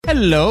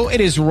Hello, it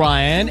is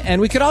Ryan,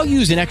 and we could all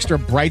use an extra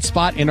bright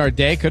spot in our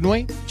day, couldn't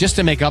we? Just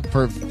to make up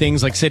for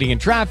things like sitting in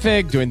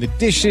traffic, doing the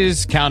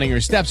dishes, counting your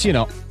steps, you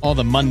know, all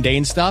the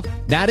mundane stuff.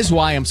 That is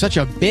why I'm such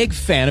a big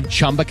fan of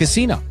Chumba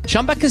Casino.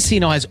 Chumba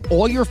Casino has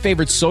all your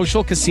favorite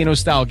social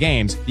casino-style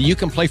games that you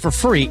can play for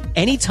free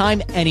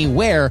anytime,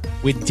 anywhere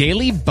with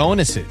daily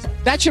bonuses.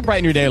 That should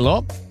brighten your day a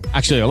little.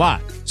 Actually, a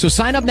lot. So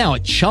sign up now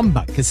at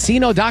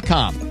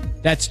ChumbaCasino.com.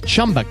 That's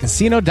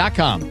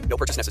ChumbaCasino.com. No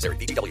purchase necessary.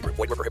 VGW Group.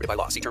 Void where prohibited by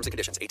law. See terms and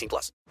conditions.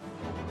 18+.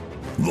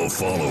 The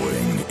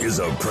following is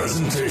a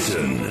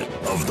presentation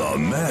of the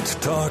Matt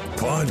Talk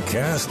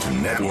Podcast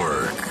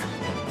Network.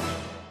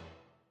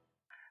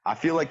 I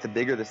feel like the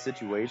bigger the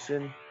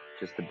situation,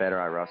 just the better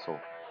I wrestle.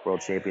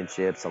 World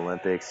Championships,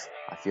 Olympics,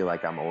 I feel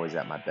like I'm always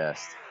at my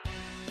best.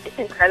 It's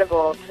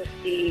incredible to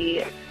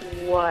see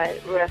what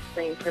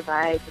wrestling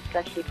provides,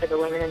 especially for the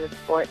women in the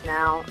sport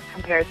now, in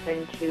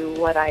comparison to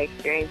what I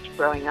experienced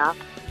growing up.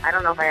 I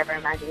don't know if I ever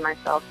imagined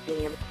myself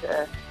being able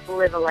to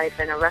live a life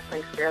in a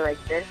wrestling career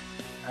like this.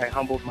 I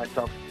humbled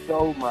myself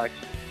so much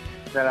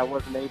that I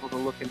wasn't able to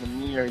look in the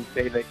mirror and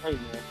say that, hey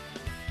man,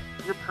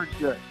 you're pretty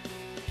good,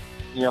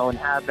 you know, and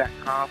have that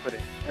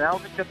confidence. And I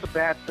don't think that's a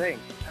bad thing.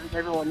 I think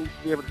everyone needs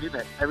to be able to do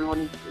that.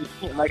 Everyone needs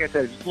to, like I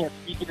said, if you can't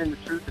speak it in the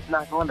truth, it's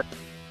not going to.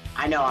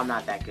 I know I'm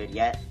not that good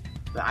yet,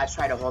 but I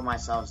try to hold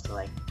myself to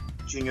like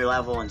junior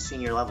level and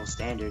senior level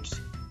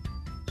standards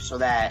so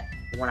that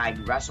when I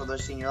wrestle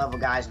those senior level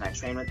guys and I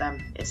train with them,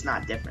 it's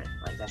not different.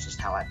 Like, that's just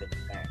how I've been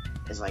preparing.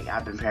 It's like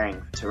I've been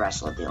preparing to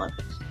wrestle at the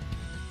Olympics.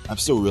 I'm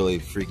still really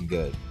freaking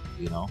good,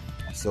 you know?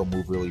 I still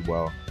move really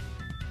well.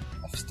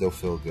 I still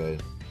feel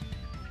good.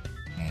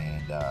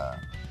 And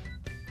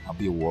I'll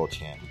be a world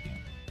champ again.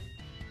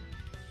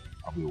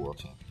 I'll be a world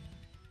champ.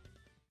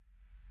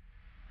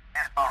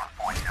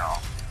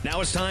 Now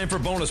it's time for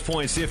Bonus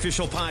Points, the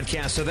official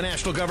podcast of the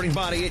national governing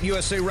body at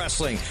USA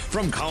Wrestling.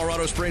 From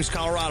Colorado Springs,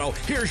 Colorado,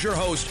 here's your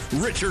host,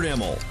 Richard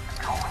Immel.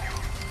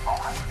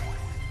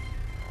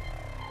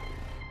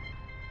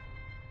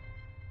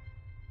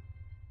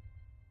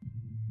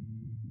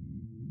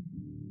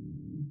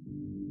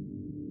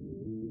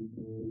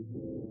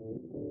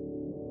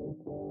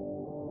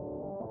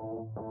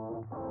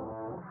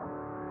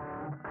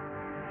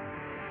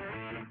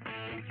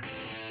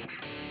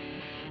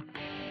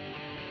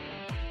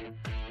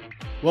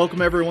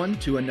 Welcome, everyone,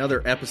 to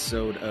another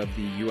episode of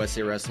the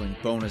USA Wrestling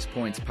Bonus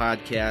Points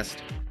podcast.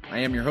 I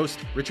am your host,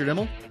 Richard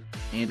Immel,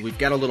 and we've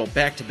got a little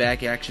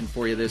back-to-back action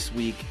for you this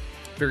week.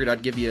 Figured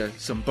I'd give you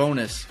some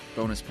bonus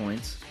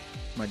points.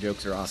 My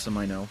jokes are awesome,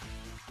 I know.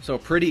 So a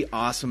pretty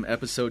awesome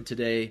episode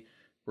today.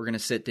 We're going to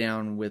sit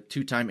down with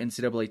two-time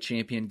NCAA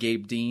champion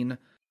Gabe Dean.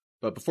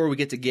 But before we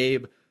get to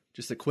Gabe,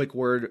 just a quick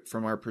word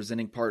from our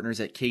presenting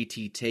partners at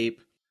KT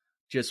Tape.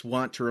 Just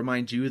want to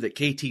remind you that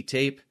KT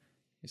Tape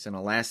it's an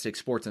elastic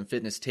sports and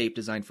fitness tape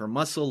designed for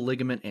muscle,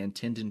 ligament, and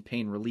tendon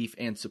pain relief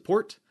and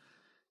support.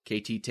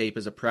 KT Tape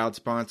is a proud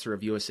sponsor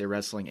of USA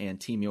Wrestling and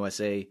Team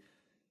USA.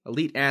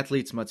 Elite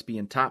athletes must be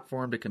in top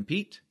form to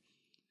compete.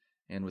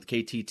 And with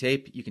KT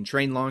Tape, you can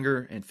train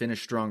longer and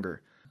finish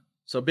stronger.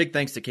 So big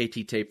thanks to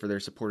KT Tape for their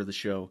support of the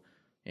show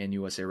and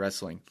USA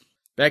Wrestling.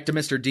 Back to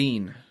Mr.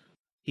 Dean.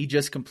 He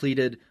just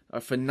completed a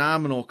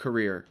phenomenal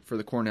career for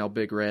the Cornell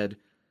Big Red.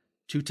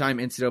 Two-time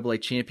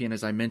NCAA champion,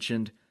 as I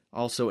mentioned.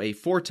 Also a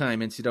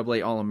four-time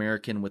NCAA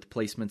All-American with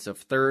placements of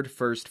third,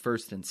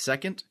 first, and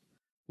second.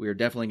 We are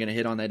definitely going to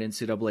hit on that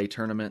NCAA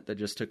tournament that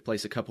just took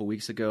place a couple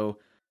weeks ago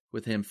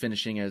with him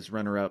finishing as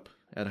runner-up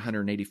at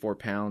 184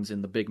 pounds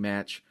in the big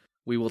match.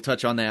 We will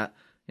touch on that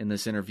in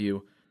this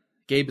interview.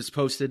 Gabe has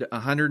posted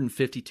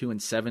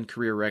 152-7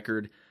 career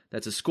record.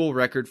 That's a school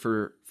record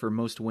for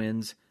most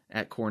wins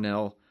at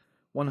Cornell.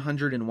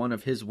 101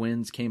 of his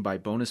wins came by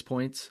bonus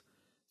points.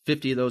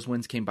 50 of those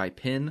wins came by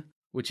pin,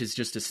 which is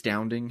just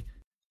astounding.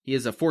 He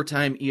is a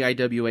four-time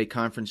EIWA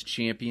Conference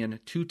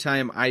champion,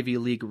 two-time Ivy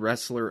League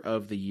Wrestler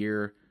of the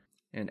Year,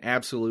 and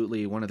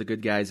absolutely one of the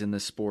good guys in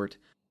this sport.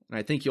 And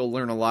I think you'll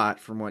learn a lot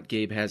from what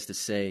Gabe has to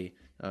say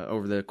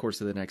over the course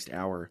of the next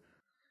hour.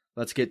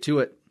 Let's get to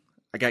it.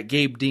 I got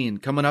Gabe Dean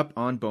coming up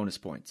on Bonus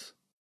Points.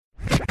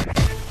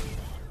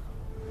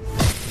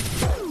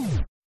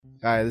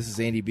 Hi, this is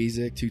Andy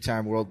Bezic,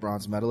 two-time world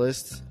bronze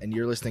medalist, and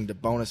you're listening to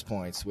Bonus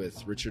Points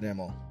with Richard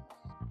Immel.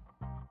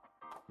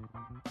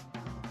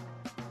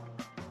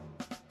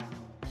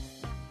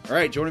 All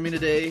right, joining me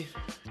today,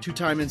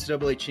 two-time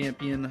NCAA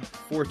champion,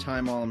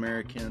 four-time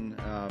All-American,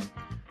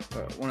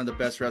 one of the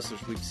best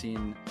wrestlers we've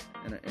seen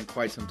in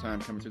quite some time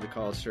coming through the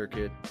college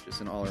circuit, just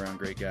an all-around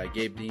great guy.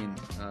 Gabe Dean,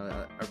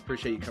 I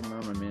appreciate you coming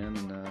on, my man,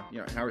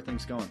 and how are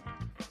things going?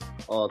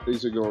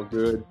 Things are going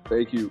good.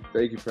 Thank you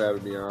for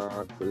having me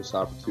on, for this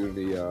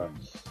opportunity.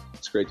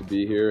 It's great to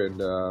be here,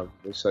 and I'm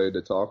excited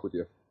to talk with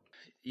you.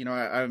 You know,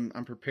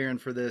 I'm preparing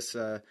for this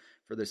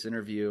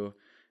interview.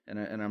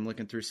 And I'm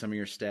looking through some of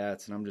your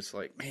stats, and I'm just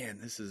like, man,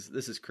 this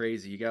is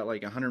crazy. You got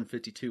like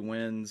 152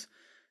 wins,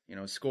 you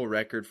know, school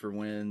record for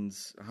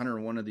wins.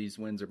 101 of these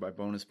wins are by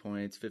bonus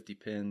points, 50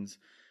 pins.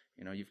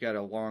 You know, you've got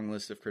a long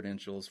list of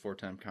credentials,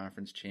 four-time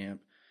conference champ.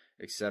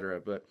 etc.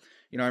 But,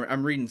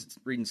 I'm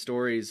reading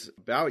stories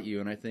about you,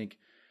 and I think,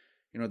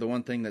 the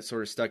one thing that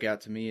sort of stuck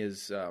out to me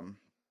is I'm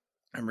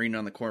reading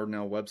on the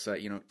Cornell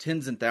website,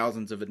 tens and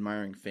thousands of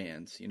admiring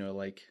fans,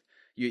 like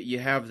you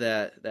have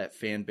that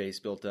fan base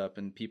built up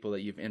and people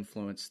that you've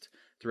influenced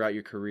throughout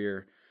your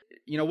career.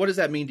 What does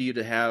that mean to you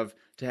to have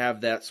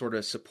that sort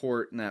of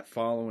support and that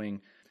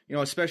following,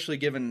 especially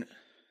given,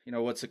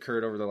 what's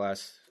occurred over the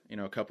last,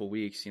 couple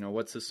weeks,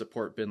 what's the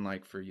support been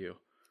like for you?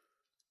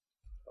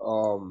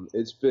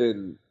 It's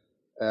been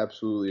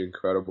absolutely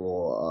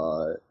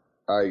incredible.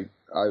 I'm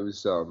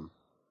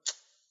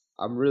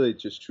really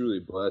just truly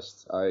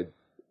blessed.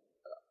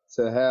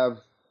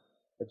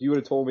 If you would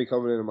have told me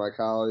coming into my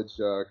college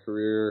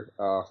career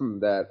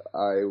that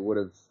I would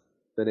have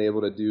been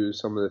able to do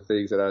some of the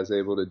things that I was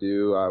able to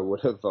do, I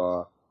would have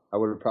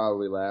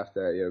probably laughed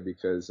at you,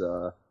 because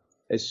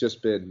it's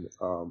just been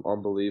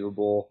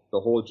unbelievable. The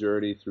whole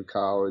journey through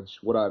college,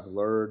 what I've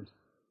learned,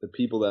 the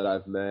people that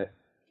I've met,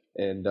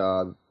 and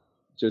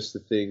just the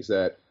things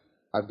that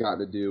I've gotten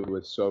to do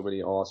with so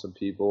many awesome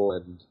people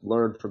and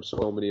learned from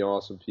so many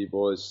awesome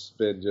people. It's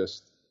been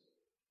just,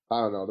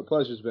 I don't know, the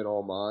pleasure's been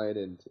all mine,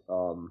 and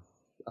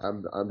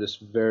I'm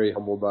just very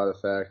humbled by the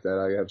fact that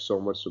I have so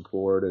much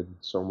support and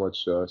so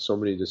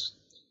many just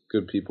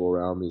good people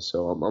around me.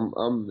 So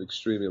I'm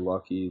extremely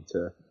lucky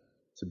to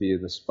be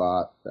in the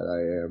spot that I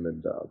am,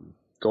 and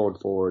going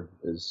forward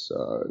is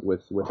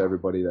with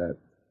everybody that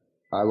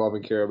I love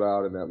and care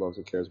about, and that loves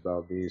and cares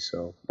about me.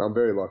 So I'm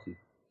very lucky.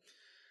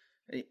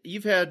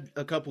 You've had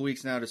a couple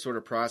weeks now to sort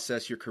of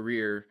process your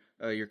career,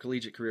 your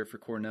collegiate career for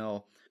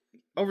Cornell.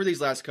 Over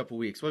these last couple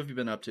weeks, what have you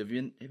been up to? Have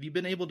you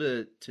been able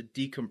to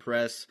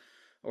decompress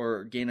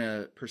or gain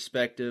a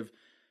perspective?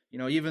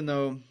 Even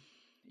though,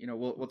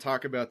 we'll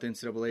talk about the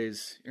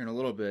NCAAs here in a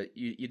little bit.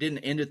 You didn't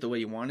end it the way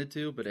you wanted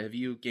to, but have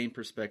you gained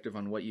perspective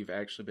on what you've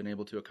actually been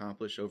able to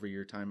accomplish over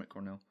your time at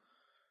Cornell?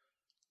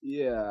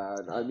 Yeah,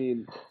 I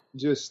mean,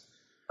 just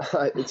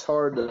it's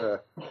hard to.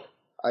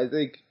 I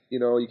think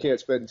you can't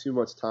spend too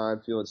much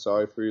time feeling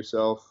sorry for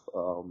yourself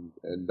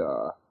and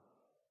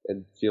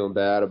feeling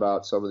bad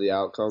about some of the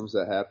outcomes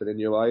that happen in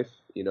your life.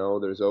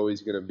 There's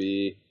always going to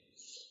be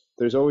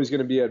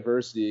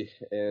adversity,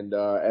 and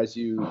as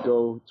you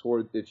go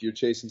toward, if you're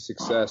chasing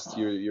success,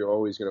 you're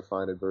always going to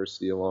find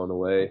adversity along the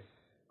way.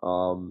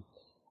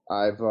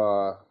 I've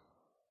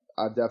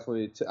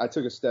definitely I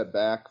took a step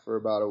back for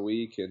about a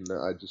week, and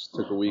I just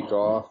took a week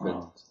off,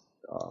 and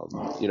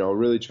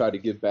really tried to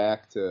give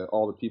back to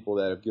all the people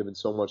that have given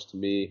so much to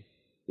me.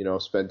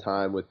 Spend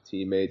time with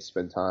teammates,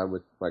 spend time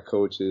with my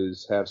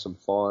coaches, have some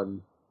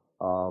fun,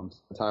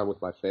 spend time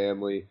with my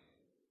family.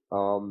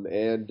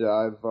 And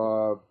I've,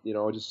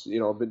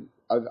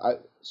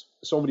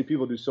 so many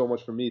people do so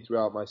much for me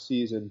throughout my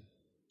season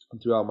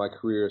and throughout my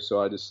career.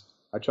 So I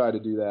try to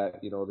do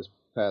that, this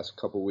past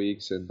couple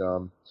weeks. And,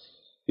 like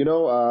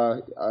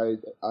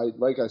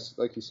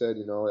you said,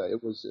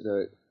 it was,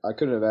 I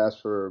couldn't have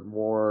asked for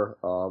more.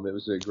 It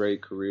was a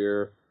great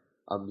career.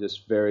 I'm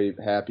just very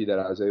happy that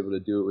I was able to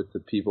do it with the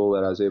people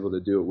that I was able to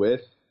do it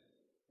with.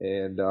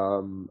 And,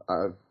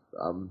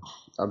 I'm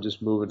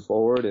just moving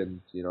forward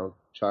and,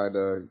 trying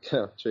to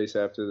chase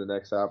after the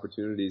next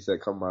opportunities that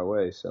come my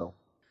way. So,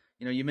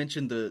 you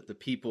mentioned the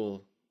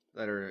people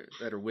that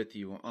are with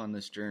you on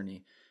this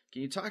journey.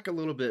 Can you talk a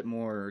little bit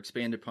more,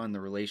 expand upon the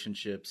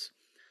relationships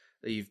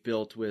that you've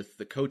built with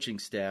the coaching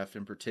staff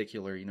in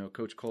particular,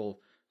 Coach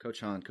Cole,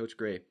 Coach Hahn, Coach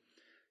Gray,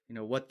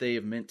 what they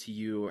have meant to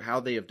you, how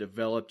they have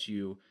developed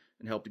you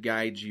and helped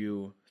guide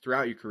you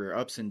throughout your career,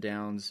 ups and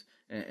downs,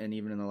 and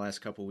even in the last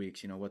couple of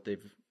weeks, what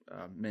they've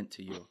meant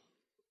to you?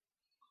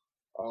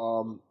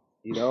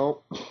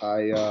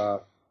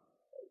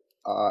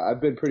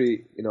 I've been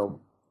pretty,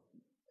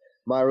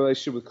 my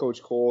relationship with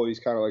Coach Cole, he's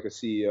kind of like a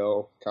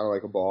CEO, kind of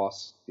like a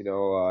boss,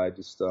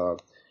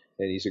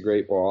 and he's a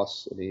great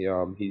boss, and he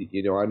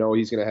I know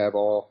he's going to have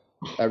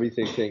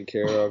everything taken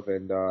care of,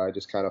 and I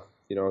just kind of,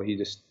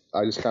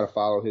 I just kind of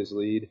follow his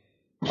lead.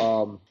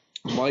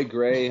 Mike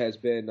Gray has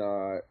been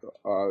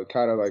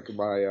kind of like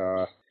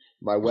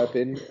my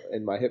weapon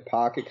in my hip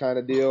pocket kind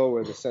of deal,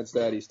 in the sense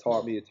that he's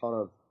taught me a ton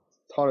of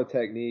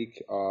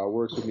technique,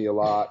 works with me a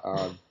lot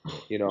on,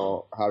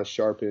 how to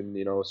sharpen,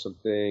 some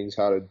things,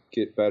 how to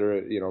get better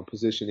at,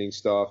 positioning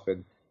stuff.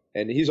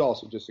 And he's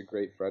also just a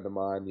great friend of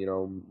mine.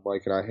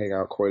 Mike and I hang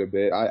out quite a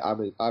bit.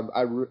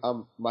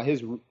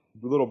 His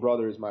little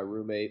brother is my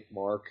roommate,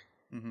 Mark.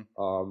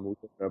 Mm-hmm. We live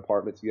in an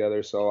apartment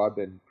together, so I've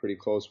been pretty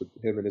close with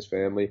him and his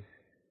family.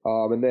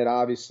 And then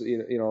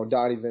obviously,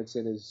 Donnie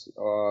Vincent is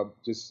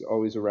just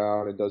always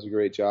around and does a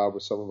great job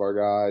with some of our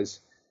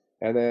guys.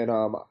 And then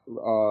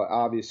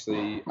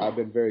obviously, I've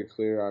been very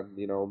clear on,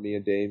 me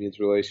and Damien's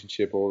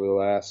relationship over the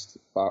last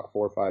 4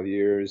 or 5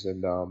 years,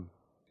 and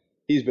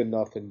he's been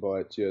nothing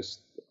but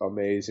just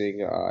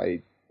amazing.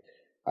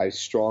 I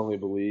strongly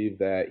believe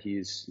that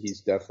he's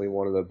definitely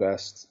one of the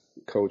best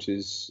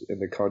coaches in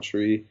the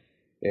country,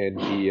 and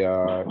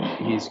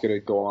he's going to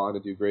go on to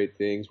do great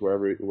things where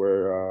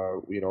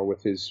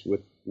with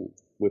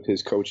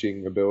his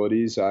coaching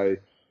abilities.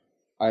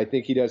 I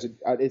think he does it.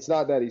 It's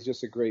not that he's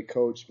just a great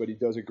coach, but he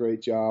does a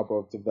great job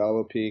of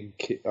developing,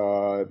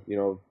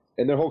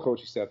 and their whole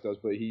coaching staff does,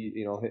 but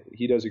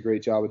he does a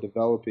great job of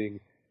developing,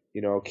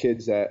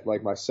 kids that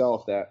like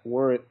myself that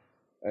weren't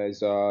as,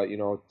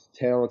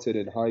 talented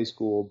in high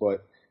school,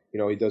 but,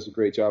 he does a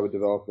great job of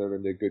developing them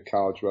into good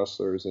college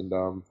wrestlers. And,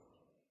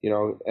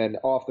 and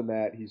off the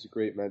mat, he's a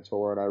great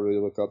mentor, and I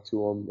really look up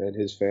to him and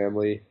his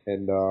family,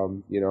 and,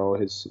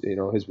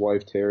 his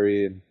wife,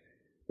 Terry, and,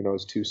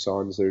 his two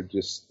sons.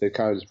 They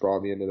kind of just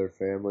brought me into their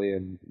family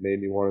and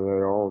made me one of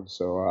their own.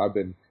 So I've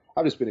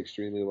just been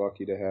extremely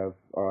lucky to have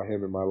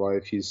him in my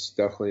life. He's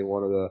definitely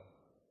one of the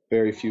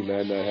very few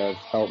men that have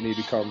helped me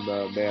become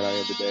the man I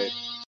am today.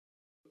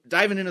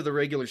 Diving into the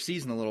regular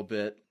season a little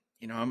bit,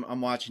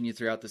 I'm watching you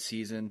throughout the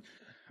season.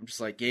 I'm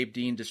just like Gabe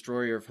Dean,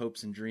 destroyer of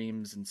hopes and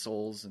dreams and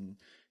souls, and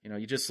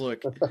you just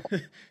look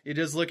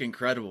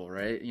incredible,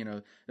 right?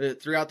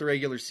 Throughout the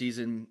regular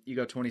season, you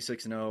go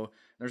 26-0.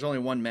 There's only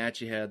one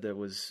match you had that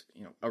was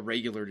a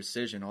regular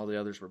decision. All the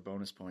others were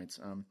bonus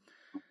points.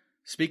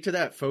 Speak to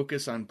that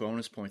focus on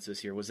bonus points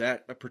this year. Was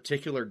that a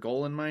particular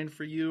goal in mind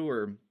for you,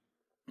 or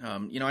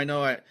I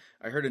know I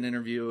heard an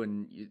interview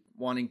and you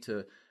wanting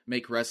to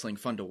make wrestling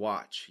fun to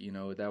watch.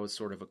 That was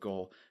sort of a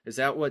goal. Is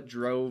that what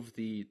drove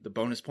the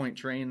bonus point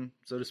train,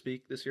 so to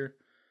speak, this year?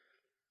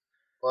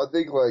 Well, I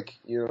think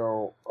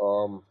you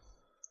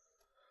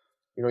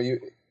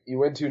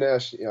win two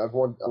national. I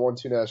won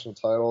two national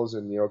titles,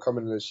 and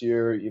coming in this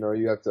year,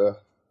 you have to.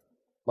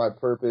 My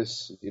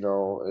purpose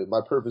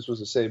was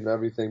the same and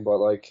everything, but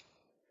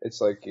it's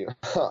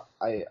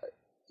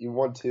you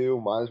won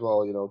two, might as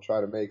well try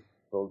to make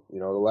your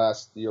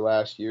last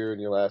year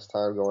and your last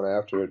time going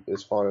after it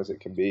as fun as it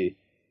can be,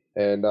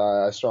 and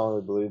I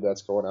strongly believe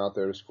that's going out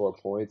there to score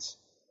points.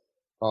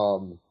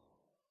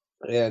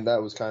 And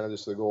that was kind of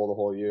just the goal of the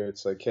whole year.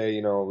 It's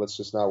hey, let's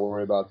just not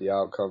worry about the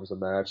outcomes of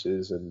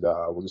matches, and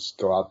we'll just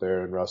go out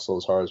there and wrestle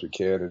as hard as we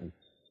can and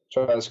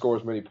try to score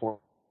as many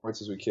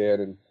points as we can.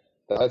 And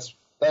that's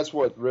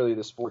what really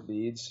the sport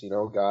needs,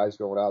 guys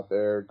going out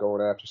there,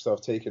 going after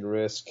stuff, taking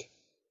risk.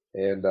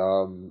 And,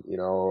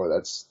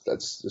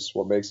 that's just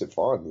what makes it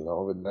fun,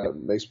 and that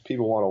makes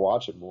people want to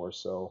watch it more.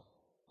 So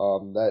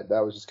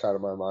that was just kind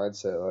of my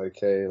mindset,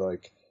 hey,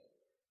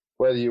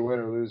 whether you win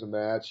or lose a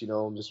match,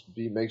 just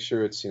make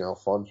sure it's,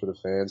 fun for the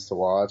fans to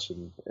watch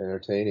and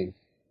entertaining.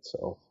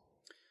 So.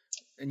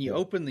 And you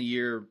open the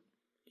year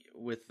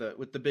with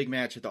the big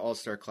match at the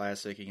All-Star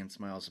Classic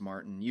against Miles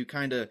Martin. You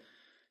kind of,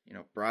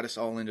 brought us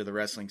all into the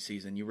wrestling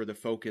season. You were the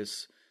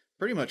focus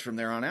pretty much from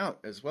there on out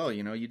as well.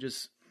 You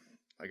just,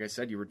 like I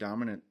said, you were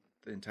dominant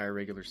the entire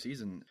regular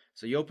season.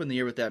 So you open the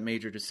year with that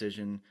major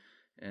decision,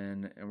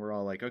 and we're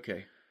all like,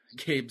 okay,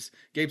 Gabe's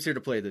here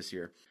to play this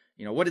year.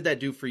 What did that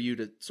do for you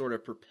to sort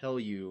of propel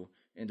you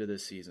into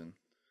this season?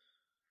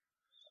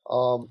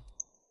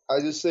 I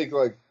just think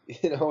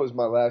it was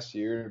my last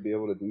year to be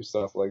able to do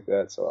stuff like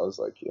that. So I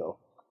was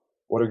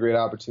what a great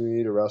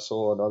opportunity to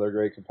wrestle another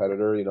great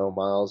competitor.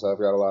 Miles, I've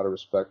got a lot of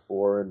respect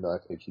for, and I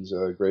think he's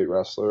a great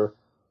wrestler.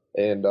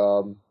 And,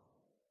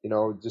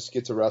 just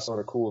get to wrestle in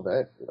a cool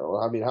event.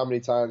 I mean, how many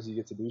times do you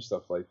get to do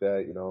stuff like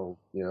that? And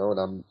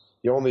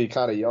you're only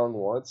kind of young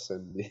once,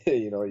 and,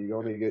 you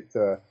only get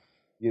to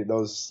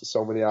those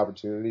so many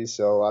opportunities.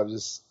 So I'm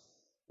just,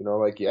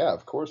 yeah,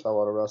 of course I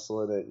want to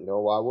wrestle in it.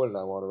 Why wouldn't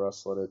I want to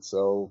wrestle in it?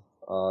 So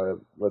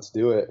let's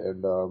do it.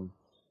 And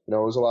it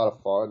was a lot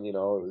of fun. It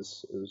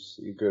was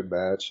a good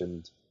match,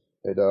 and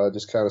it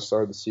just kind of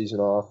started the season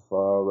off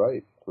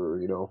right for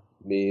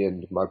me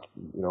and my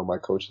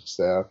coaching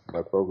staff,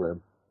 my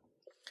program.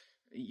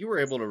 You were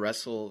able to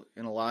wrestle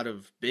in a lot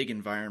of big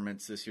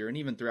environments this year, and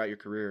even throughout your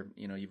career.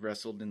 You've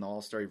wrestled in the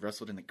All-Star, you've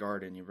wrestled in the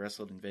Garden, you've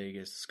wrestled in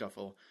Vegas,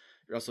 Scuffle.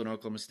 You wrestled in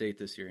Oklahoma State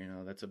this year.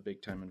 That's a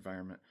big time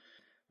environment.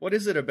 What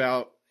is it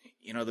about,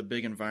 the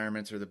big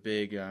environments or the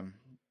big,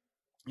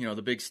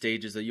 the big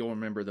stages that you'll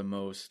remember the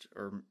most?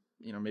 Or,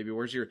 maybe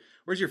where's your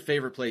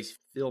favorite place you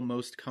feel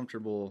most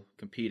comfortable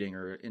competing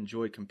or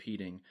enjoy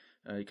competing?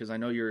 Because I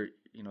know you're,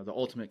 the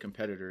ultimate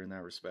competitor in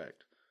that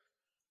respect.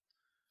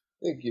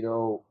 I think,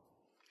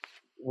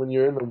 when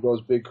you're in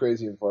those big,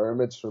 crazy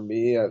environments, for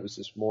me, I was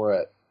just more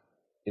at,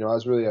 I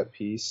was really at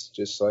peace,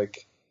 just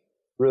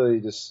really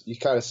just, you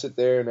kind of sit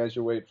there, and as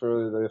you wait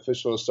for the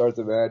official to start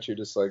the match, you're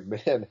just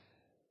man,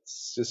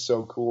 it's just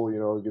so cool,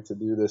 to get to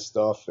do this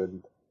stuff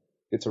and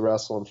get to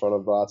wrestle in front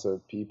of lots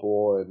of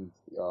people, and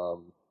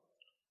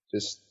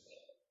just,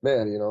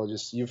 man,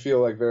 just you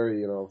feel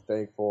very,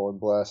 thankful and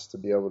blessed to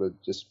be able to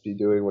just be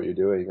doing what you're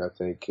doing, I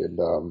think. And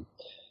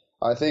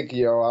I think,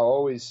 I'll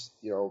always,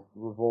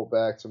 revolt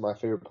back to my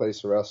favorite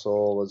place to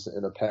wrestle was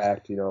in a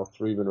packed,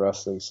 Freeman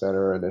Wrestling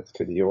Center in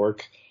Ithaca, New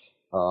York.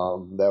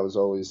 That was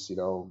always,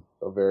 a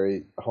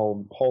very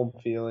home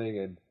feeling,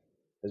 and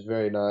it's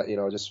very not,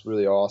 just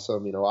really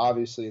awesome.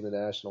 Obviously the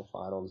national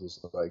finals is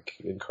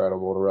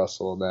incredible to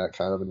wrestle in that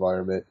kind of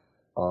environment.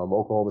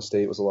 Oklahoma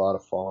State was a lot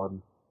of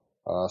fun.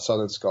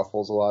 Southern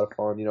Scuffle's a lot of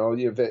fun.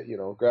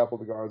 Grapple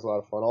the Guard's a lot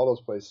of fun. All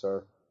those places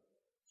are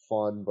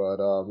fun. But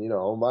you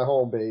know, my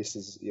home base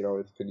is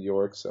it's New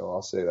York, so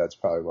I'll say that's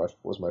probably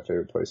was my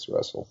favorite place to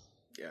wrestle.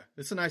 Yeah,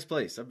 it's a nice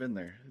place. I've been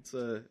there. It's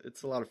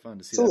a lot of fun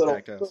to see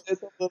Packed house.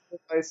 It's a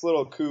nice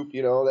little coop,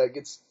 that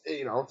gets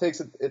it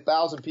takes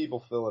 1,000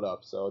 people fill it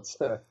up, so it's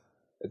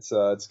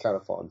it's kind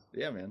of fun.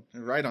 Yeah, man,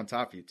 and right on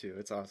top of you too.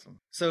 It's awesome.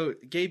 So,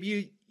 Gabe,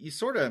 you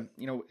sort of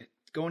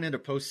going into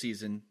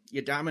postseason,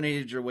 you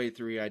dominated your way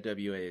through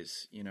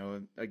IWAs.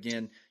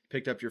 Again, you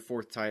picked up your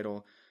 4th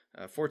title,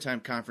 4-time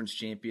conference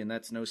champion.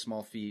 That's no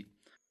small feat.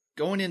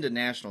 Going into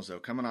nationals though,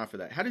 coming off of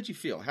that, how did you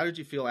feel? How did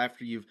you feel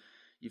after you've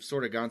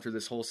sort of gone through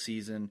this whole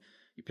season?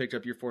 You picked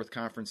up your 4th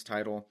conference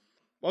title.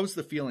 What was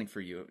the feeling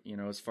for you,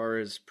 as far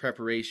as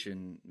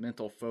preparation,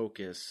 mental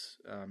focus,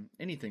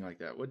 anything like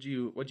that? What'd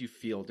you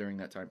feel during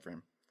that time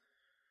frame?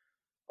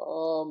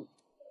 Well,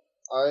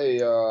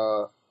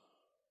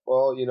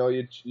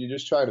 you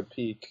just try to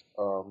peak.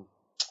 You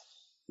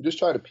just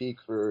try to peak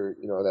for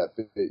that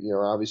big,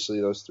 obviously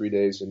those 3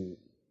 days in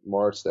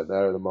March that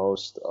matter the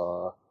most.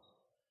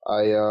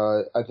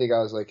 I think I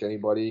was like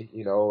anybody,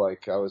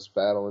 like I was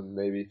battling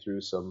maybe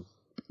through some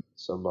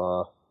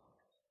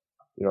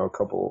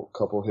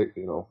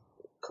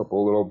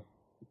couple little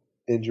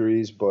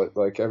injuries, but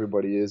like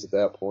everybody is at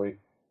that point.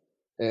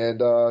 And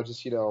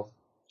just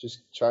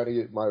trying to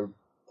get my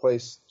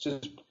place,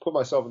 just put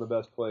myself in the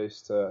best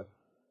place to,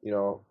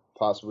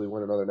 possibly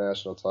win another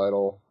national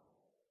title.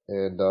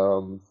 And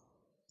so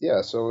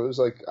it was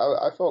like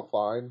I felt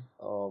fine.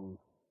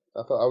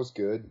 I thought I was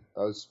good.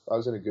 I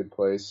was in a good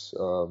place.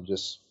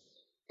 Just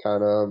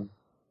kind of,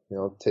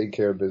 taking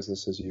care of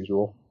business as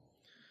usual.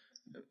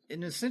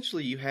 And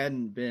essentially, you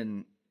hadn't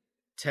been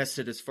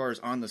tested as far as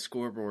on the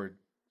scoreboard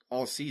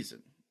all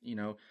season.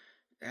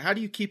 How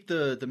do you keep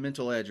the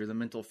mental edge or the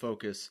mental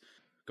focus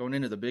going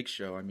into the big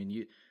show? I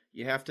mean,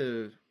 you have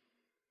to.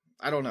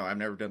 I don't know. I've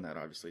never done that,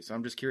 obviously. So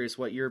I'm just curious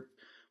what your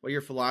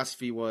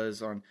philosophy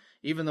was on.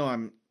 Even though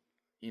I'm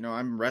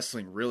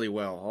wrestling really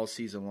well all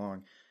season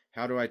long,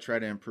 how do I try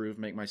to improve,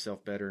 make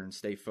myself better, and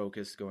stay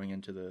focused going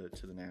into the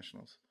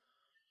nationals?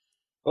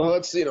 Well,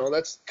 that's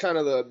kind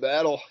of the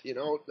battle.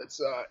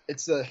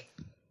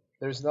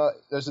 There's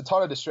a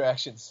ton of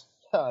distractions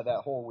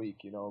that whole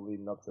week.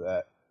 Leading up to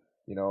that.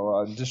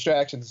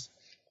 Distractions.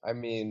 I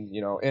mean,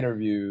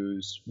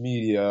 interviews,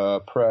 media,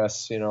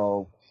 press.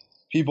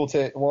 People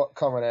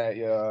coming at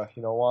you.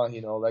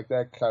 Like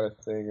that kind of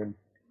thing. And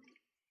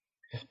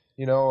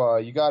you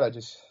gotta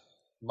just.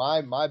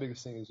 My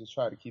biggest thing is just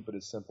try to keep it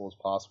as simple as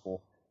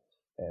possible,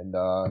 and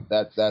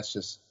that's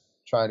just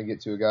trying to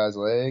get to a guy's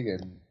leg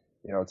and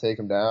take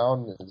him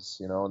down, and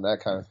that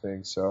kind of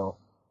thing. So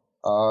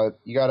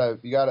you gotta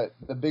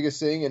the biggest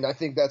thing, and I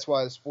think that's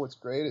why the sport's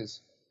great,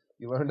 is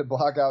you learn to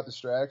block out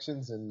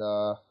distractions and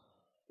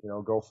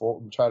go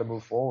forward and try to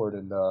move forward,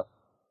 and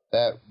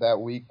that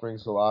week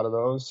brings a lot of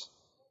those,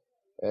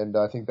 and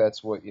I think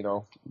that's what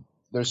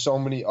There's so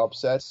many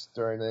upsets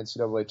during the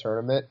NCAA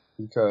tournament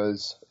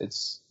because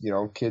it's,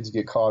 kids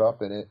get caught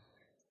up in it,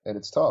 and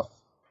it's tough.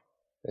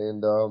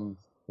 And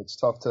it's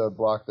tough to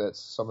block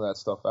some of that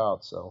stuff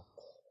out. So,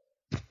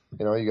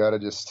 you got to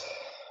just,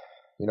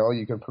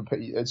 you can prepare.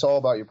 It's all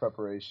about your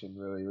preparation,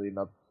 really, leading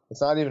up.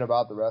 It's not even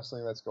about the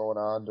wrestling that's going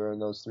on during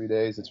those 3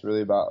 days. It's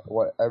really about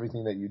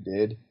everything that you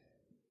did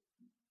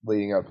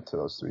leading up to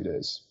those 3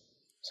 days.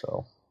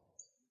 So.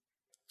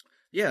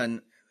 Yeah,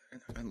 and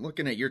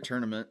looking at your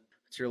tournament,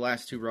 it's your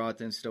last 2 Raw at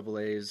the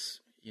NCAAs.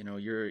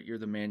 You're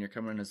the man. You're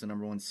coming in as the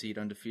number 1 seed,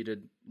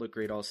 undefeated. Look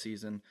great all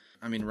season.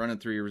 I mean, running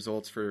through your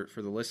results for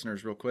the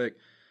listeners real quick.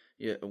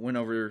 You went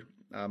over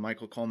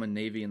Michael Coleman,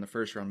 Navy in the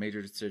first round,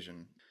 major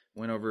decision.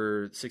 Went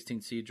over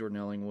 16th seed Jordan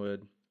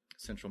Ellingwood,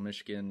 Central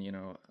Michigan.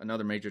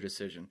 Another major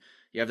decision.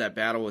 You have that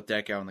battle with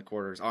Dekow in the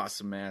quarters.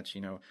 Awesome match.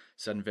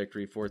 Sudden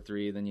victory,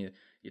 4-3. Then you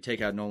take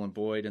out Nolan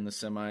Boyd in the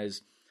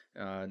semis.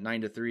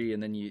 9-3,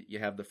 and then you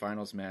have the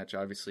finals match,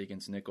 obviously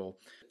against Nickel.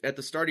 At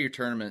the start of your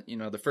tournament,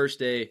 the first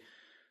day,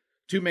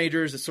 2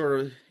 majors is sort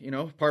of,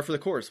 par for the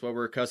course, what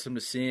we're accustomed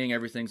to seeing.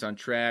 Everything's on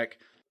track.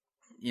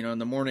 In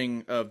the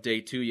morning of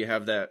day 2, you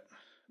have that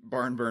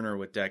barn burner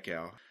with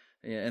Dekow.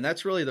 And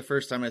that's really the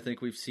first time I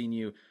think we've seen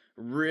you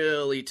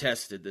really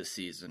tested this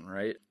season,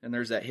 right? And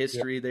there's that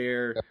history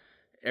there. Yeah.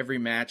 Every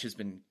match has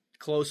been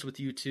close with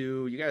you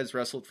two. You guys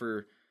wrestled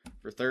for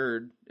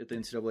 3rd at the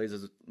NCAAs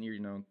as the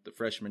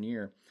freshman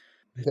year.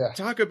 Yeah.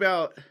 Talk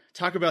about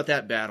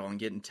that battle and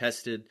getting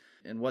tested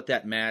and what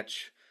that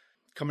match,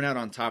 coming out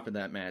on top of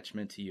that match,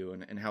 meant to you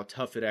and how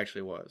tough it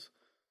actually was.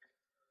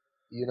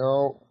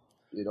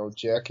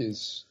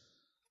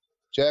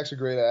 Jack's a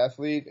great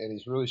athlete and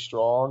he's really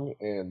strong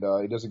and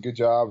he does a good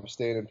job of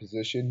staying in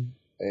position,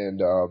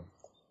 and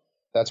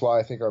that's why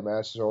I think our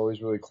matches are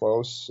always really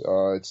close.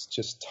 It's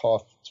just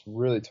tough. It's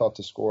really tough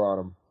to score on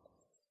him.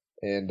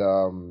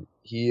 And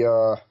he's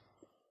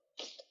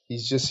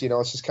just,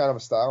 it's just kind of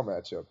a style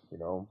matchup,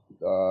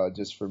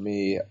 just for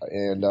me.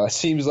 And it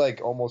seems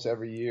like almost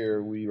every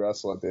year we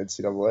wrestle at the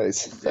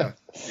NCAAs.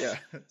 Yeah.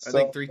 I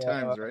think 3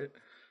 times, right?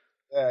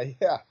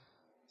 Yeah.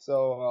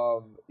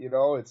 So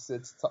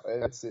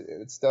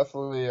it's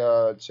definitely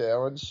a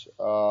challenge.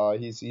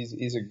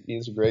 He's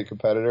a great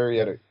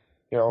competitor.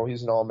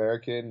 He's an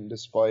All-American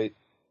despite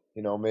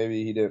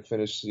maybe he didn't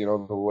finish the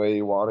way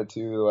he wanted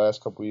to the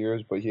last couple of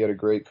years, but he had a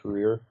great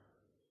career.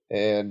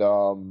 And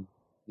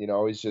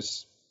it's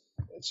just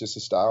a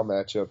style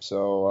matchup.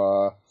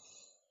 So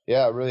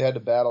I really had to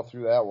battle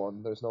through that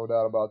one. There's no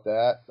doubt about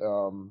that.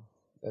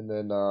 And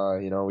then,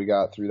 we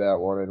got through that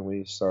one and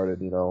we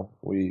started,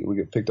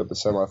 we picked up the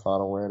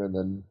semifinal win, and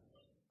then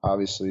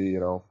obviously,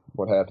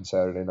 what happened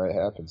Saturday night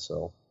happened.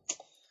 So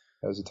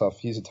he's a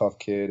tough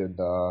kid, and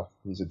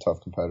he's a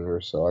tough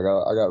competitor. So I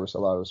got a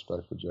lot of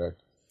respect for Jack.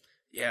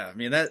 Yeah, I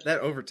mean, that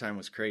overtime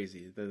was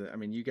crazy.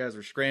 You guys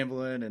were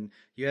scrambling, and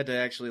you had to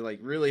actually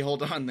really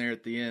hold on there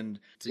at the end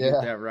to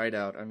get that right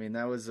out. I mean,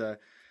 that was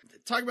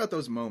talk about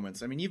those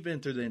moments. I mean, you've been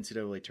through the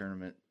NCAA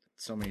tournament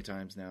so many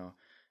times now.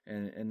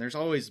 And there's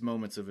always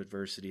moments of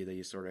adversity that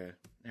you sort of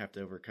have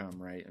to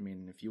overcome, right? I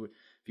mean, if you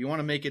want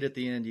to make it at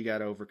the end, you got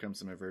to overcome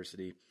some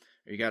adversity,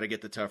 or you got to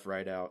get the tough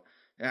ride out.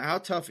 How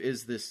tough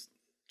is this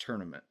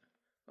tournament?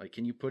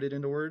 Can you put it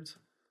into words?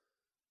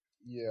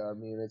 Yeah, I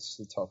mean, it's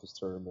the toughest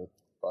tournament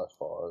by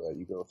far that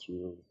you go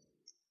through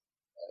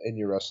in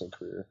your wrestling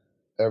career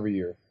every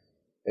year.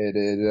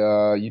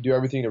 You do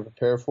everything to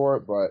prepare for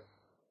it, but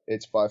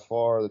it's by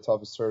far the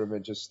toughest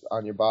tournament just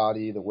on your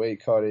body, the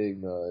weight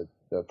cutting, the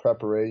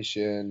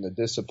preparation, the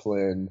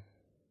discipline,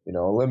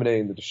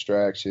 eliminating the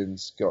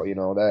distractions,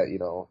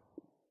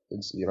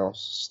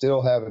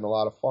 still having a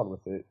lot of fun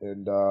with it.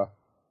 And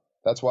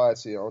that's why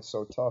it's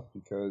so tough,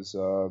 because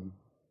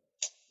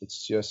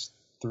it's just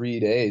 3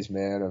 days,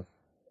 man, of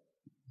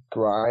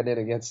grinding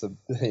against the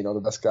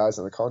best guys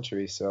in the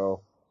country.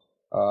 So,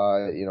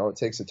 it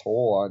takes a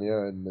toll on you,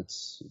 and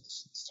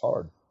it's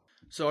hard.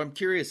 So I'm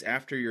curious,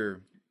 after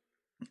your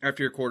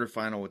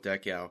quarterfinal with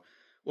Deckau,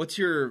 what's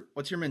your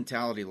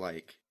mentality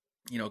like?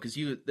 Because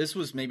this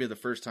was maybe the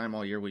first time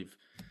all year we've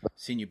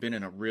seen you been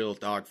in a real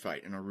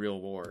dogfight, in a real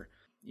war.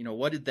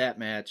 What did that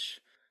match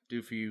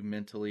do for you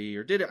mentally,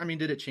 or did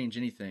it change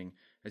anything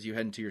as you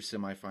head into your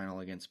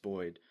semifinal against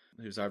Boyd,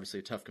 who's obviously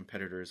a tough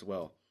competitor as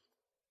well?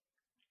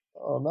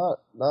 Oh,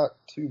 not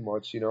too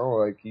much.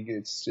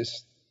 It's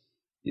just,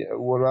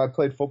 when I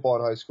played football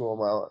in high school,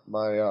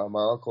 my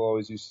uncle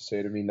always used to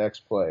say to me,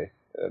 "Next play,"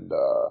 and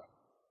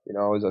it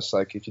was just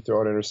like, if you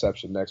throw an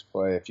interception, next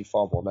play. If you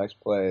fumble,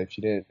 next play. If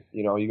you didn't,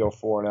 you go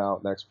 4 and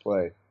out, next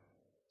play.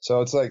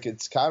 So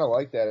it's kind of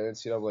like that in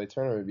NCAA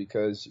tournament,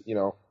 because,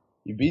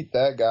 you beat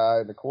that guy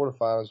in the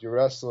quarterfinals, you're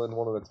wrestling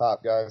one of the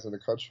top guys in the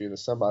country in the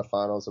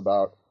semifinals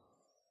about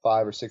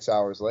 5 or 6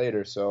 hours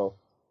later. So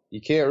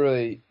you can't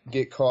really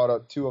get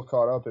too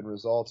caught up in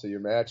results of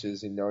your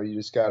matches. You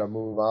just got to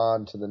move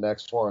on to the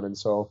next one. And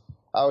so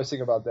I always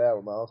think about that.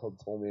 When my uncle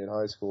told me in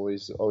high school, he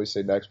used to always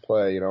say next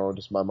play,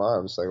 just my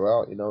mind was like,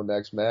 well,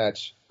 next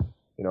match,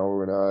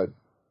 we're going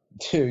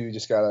to you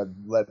just got to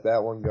let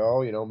that one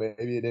go.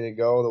 Maybe it didn't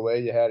go the way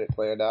you had it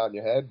planned out in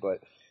your head,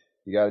 but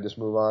you got to just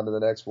move on to the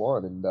next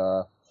one. And,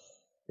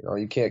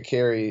 you can't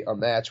carry a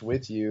match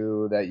with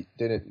you that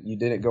you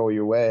didn't go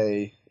your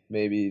way,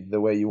 maybe the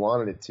way you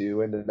wanted it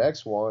to, into the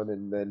next one,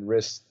 and then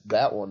risk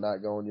that one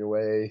not going your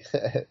way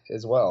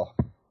as well.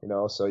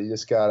 So you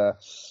just got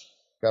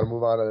to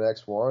move on to the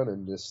next one,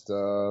 and just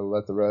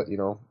let the rest,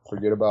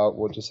 forget about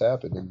what just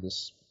happened, and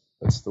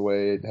that's the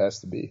way it has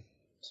to be.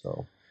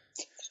 So,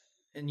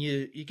 and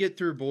you get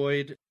through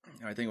Boyd.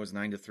 I think it was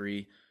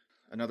 9-3.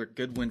 Another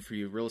good win for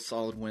you, real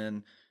solid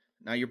win.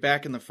 Now you're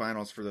back in the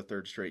finals for the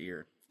 3rd straight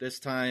year. This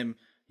time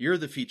you're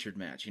the featured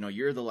match.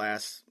 You're the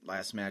last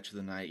match of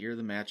the night. You're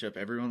the matchup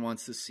everyone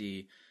wants to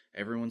see.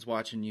 Everyone's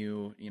watching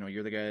you.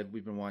 You're the guy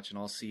we've been watching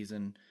all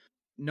season.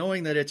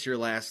 Knowing that it's your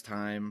last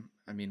time,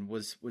 I mean,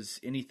 was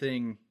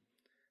anything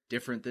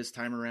different this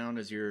time around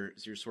as you're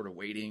sort of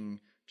waiting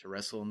to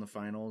wrestle in the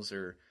finals?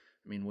 Or,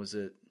 was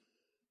it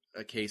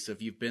a case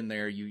of you've been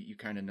there, you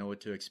kind of know what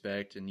to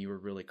expect, and you were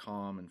really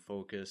calm and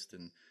focused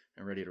and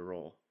ready to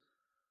roll?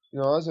 I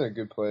was in a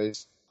good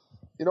place.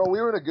 We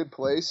were in a good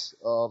place.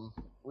 We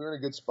were in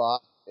a good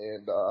spot,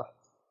 and I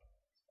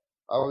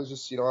was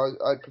just,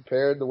 I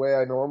prepared the way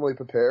I normally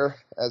prepare,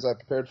 as I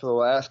prepared for the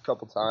last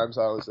couple times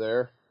I was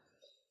there.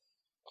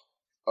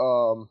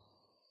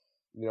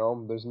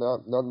 There's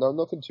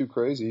nothing too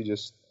crazy.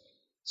 Just,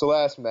 it's the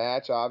last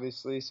match,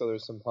 obviously, so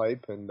there's some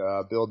hype and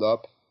build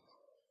up.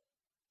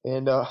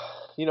 And I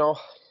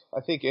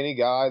think any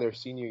guy their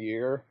senior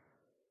year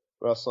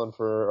wrestling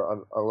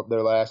for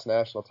their last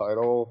national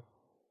title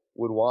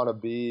would want to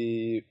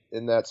be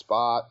in that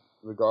spot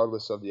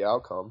regardless of the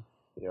outcome.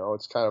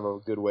 It's kind of a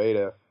good way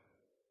to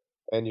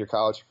end your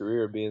college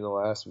career, being the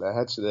last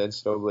match of the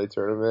NCAA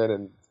tournament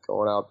and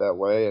going out that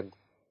way. And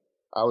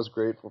I was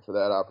grateful for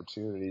that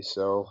opportunity.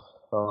 So,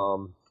 I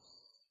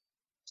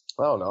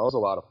don't know. It was a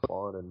lot of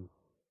fun, and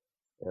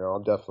I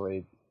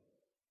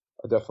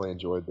definitely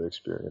enjoyed the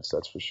experience.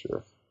 That's for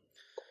sure.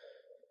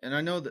 And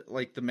I know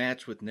that the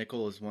match with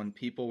Nickel is one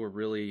people were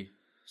really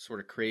sort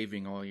of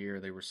craving all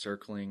year. They were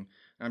circling.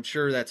 I'm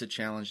sure that's a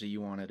challenge that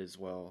you wanted as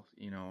well.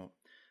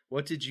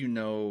 What did you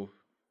know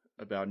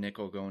about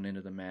Nickel going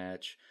into the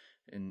match,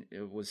 and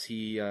was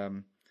he,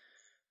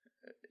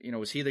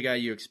 was he the guy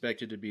you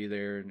expected to be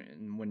there?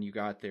 And when you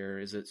got there,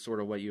 is it sort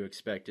of what you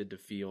expected to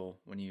feel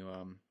when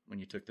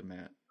you took the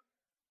mat?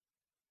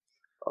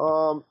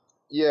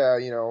 Yeah,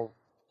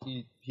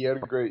 he had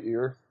a great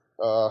year.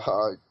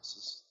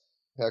 He's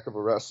a heck of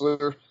a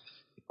wrestler.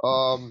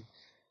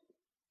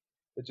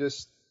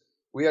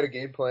 We had a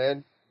game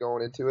plan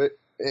going into it,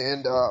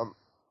 and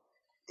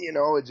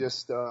it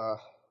just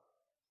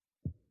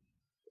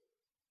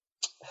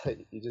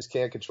you just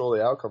can't control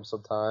the outcome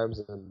sometimes.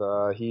 And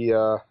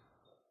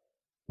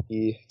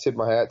he tipped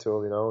my hat to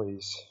him.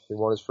 He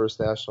won his first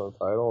national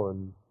title,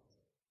 and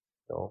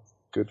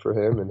good for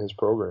him and his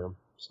program.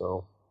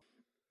 So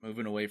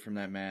moving away from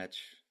that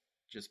match,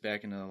 just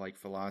back into like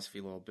philosophy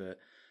a little bit.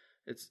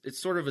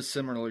 It's sort of a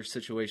similar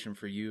situation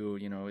for you.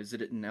 Is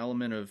it an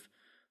element of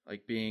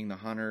like being the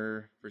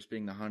hunter versus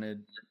being the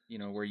hunted?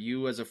 Where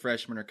you as a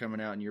freshman are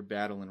coming out and you're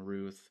battling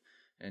Ruth,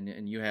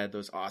 and you had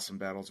those awesome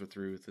battles with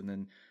Ruth, and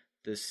then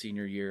this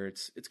senior year,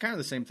 it's kind of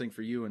the same thing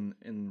for you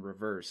in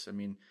reverse. I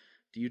mean,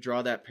 do you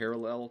draw that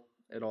parallel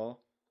at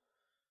all?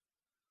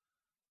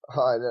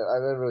 I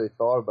never really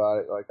thought about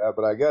it like that,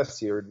 but I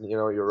guess you're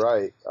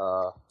right.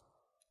 All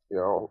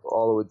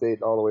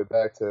the way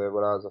back to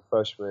when I was a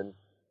freshman.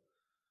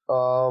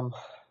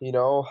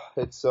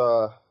 It's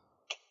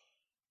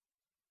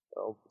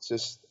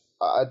just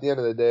at the end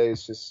of the day,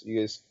 it's just you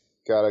guys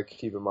gotta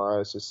keep in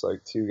mind it's just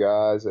like two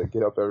guys that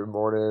get up every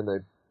morning,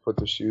 they put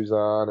their shoes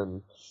on,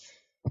 and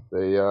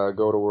they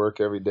go to work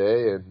every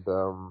day, and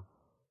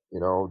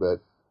that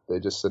they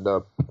just end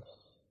up.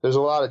 There's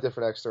a lot of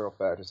different external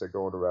factors that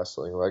go into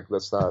wrestling. Like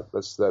that's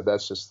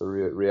just the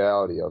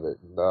reality of it.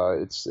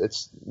 And,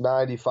 it's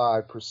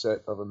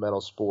 95% of a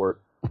mental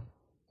sport,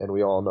 and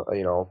we all know.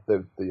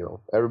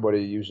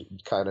 Everybody usually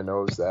kind of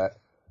knows that.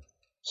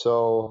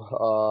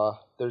 So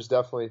there's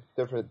definitely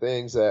different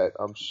things that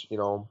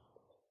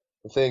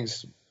the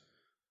things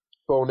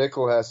Bo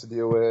Nickel has to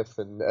deal with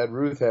and Ed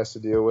Ruth has to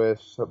deal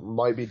with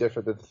might be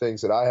different than the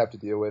things that I have to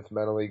deal with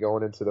mentally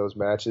going into those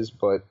matches,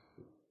 but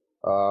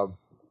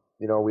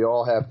we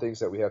all have things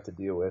that we have to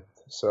deal with.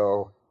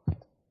 So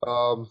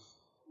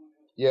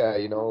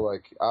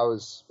like I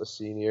was a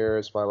senior,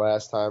 it's my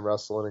last time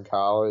wrestling in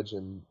college,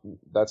 and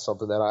that's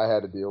something that I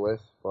had to deal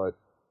with, but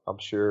I'm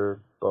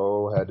sure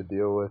Bo had to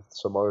deal with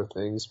some other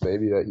things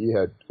maybe that he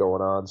had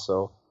going on.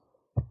 So,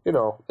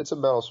 it's a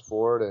mental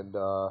sport, and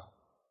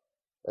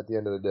at the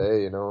end of the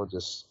day,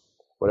 just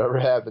whatever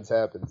happens,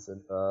 happens.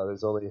 And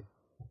there's only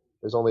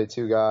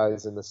two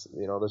guys in this.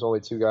 There's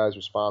only two guys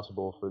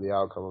responsible for the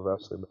outcome of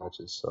wrestling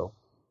matches. So,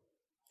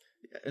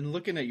 and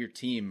looking at your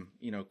team,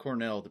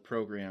 Cornell, the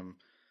program.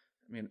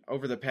 I mean,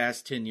 over the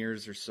past 10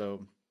 years or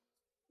so,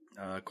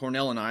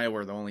 Cornell and Iowa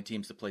are the only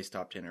teams to place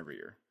top 10 every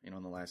year. In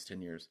the last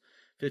 10 years,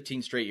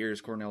 15 straight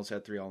years, Cornell's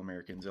had 3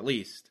 All-Americans at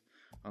least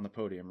on the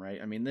podium, right?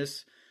 I mean,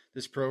 this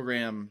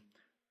program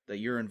that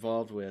you're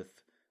involved with,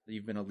 that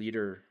you've been a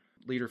leader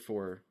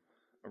for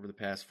over the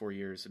past 4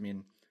 years. I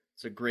mean,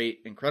 it's a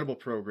great, incredible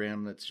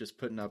program that's just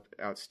putting up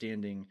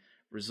outstanding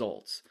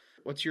results.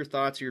 What's your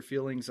thoughts or your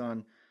feelings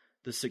on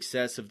the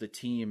success of the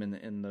team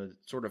and the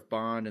sort of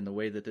bond and the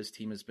way that this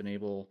team has been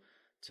able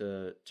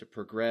to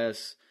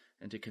progress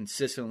and to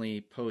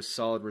consistently post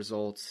solid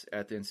results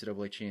at the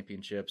NCAA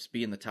championships,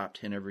 be in the top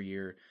 10 every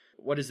year?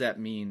 What does that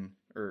mean,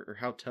 or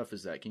how tough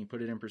is that? Can you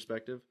put it in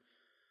perspective?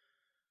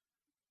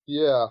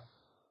 Yeah.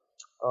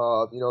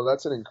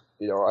 That's I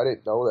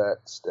didn't know that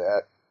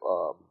stat.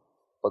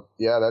 But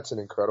yeah, it's an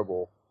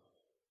incredible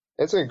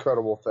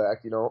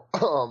fact,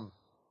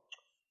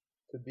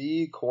 to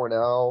be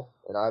Cornell,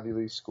 an Ivy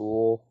League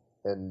school,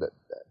 and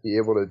be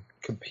able to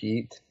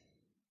compete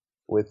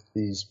with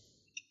these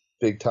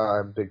big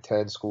time Big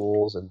Ten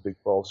schools and Big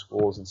 12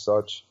 schools and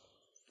such,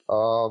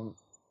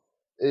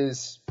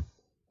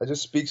 it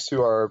just speaks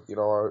to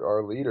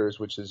our leaders,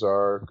 which is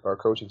our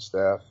coaching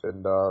staff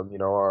and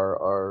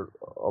our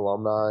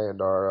alumni and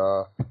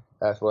our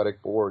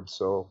athletic board.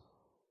 So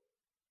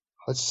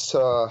it's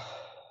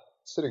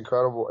an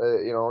incredible.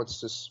 It's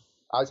just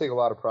I take a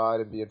lot of pride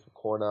in being from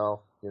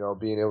Cornell.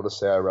 Being able to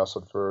say I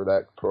wrestled for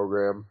that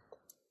program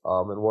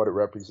and what it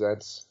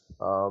represents.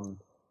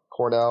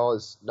 Cornell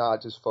is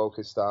not just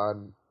focused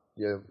on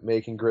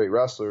making great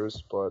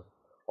wrestlers, but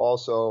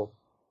also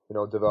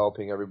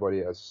developing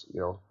everybody as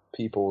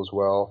people as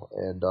well.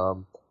 And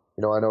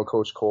I know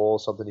Coach Cole,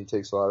 something he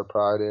takes a lot of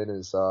pride in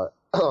is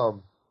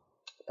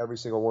every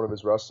single one of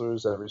his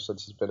wrestlers, ever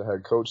since he's been a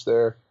head coach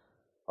there,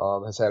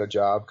 has had a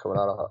job coming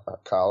out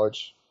of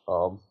college.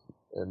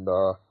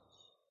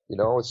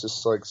 It's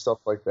just like stuff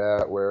like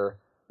that where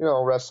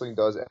wrestling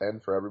does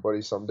end for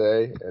everybody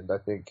someday, and I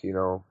think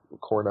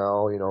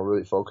Cornell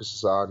really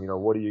focuses on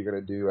what are you going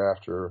to do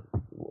after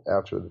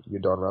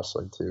you're done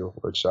wrestling too,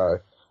 which I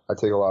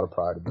take a lot of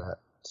pride in that.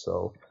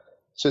 So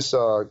it's just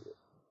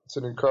it's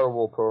an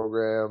incredible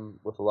program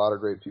with a lot of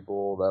great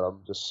people that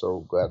I'm just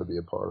so glad to be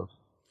a part of.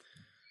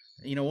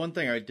 One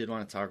thing I did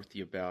want to talk with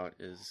you about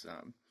is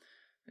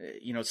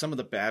some of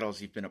the battles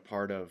you've been a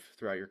part of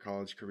throughout your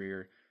college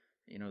career.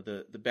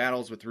 the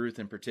battles with Ruth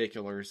in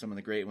particular are some of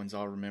the great ones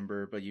I'll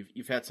remember, but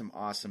you've had some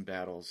awesome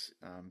battles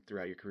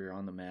throughout your career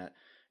on the mat.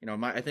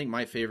 I think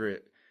my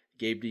favorite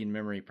Gabe Dean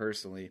memory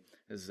personally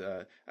is,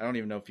 I don't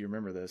even know if you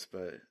remember this,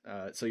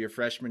 but so your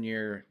freshman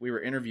year, we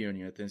were interviewing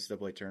you at the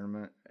NCAA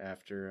tournament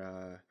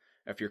after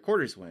your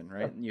quarters win,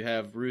 right? And you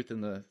have Ruth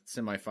in the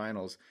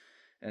semifinals,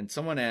 and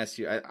someone asked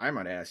you, I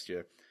might have asked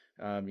you,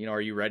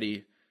 are you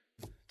ready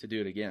to do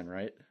it again,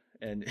 right?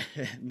 And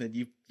then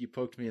you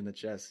poked me in the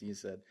chest and you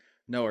said,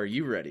 "No, are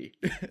you ready?"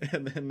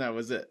 And then that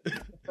was it.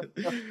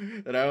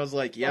 And I was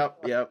like,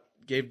 yep,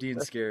 Gabe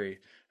Dean's scary.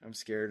 I'm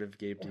scared of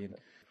Gabe Dean.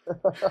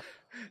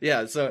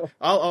 Yeah, so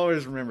I'll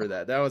always remember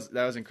that. That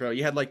was incredible.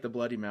 You had like the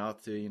bloody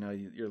mouth too,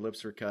 your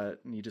lips were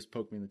cut and you just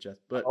poked me in the chest.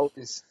 But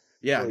always.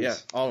 Yeah,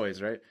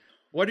 always, right?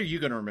 What are you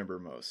going to remember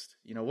most?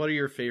 What are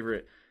your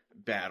favorite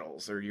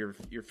battles or your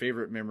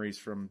favorite memories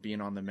from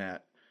being on the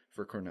mat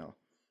for Cornell?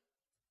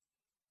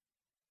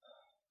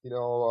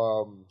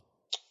 I'm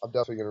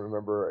definitely going to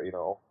remember,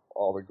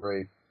 all the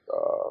great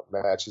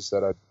matches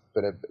that I've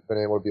been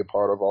able to be a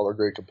part of, all the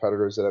great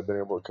competitors that I've been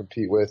able to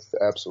compete with.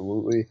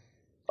 Absolutely.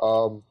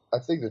 I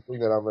think the thing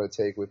that I'm going to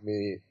take with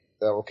me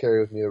that will carry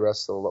with me the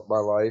rest of my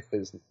life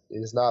is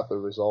not the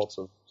results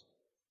of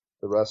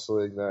the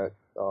wrestling that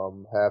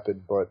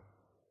happened, but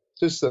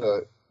just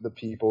the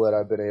people that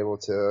I've been able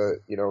to,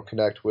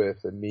 connect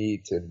with and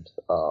meet and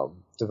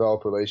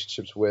develop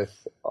relationships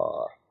with.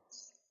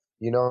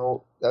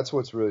 That's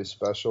what's really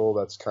special.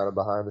 That's kind of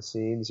behind the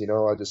scenes.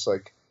 I just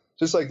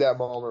like that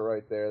moment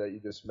right there that you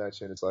just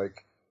mentioned. It's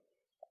like,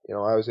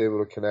 I was able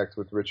to connect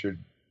with Richard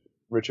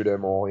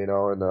Immel,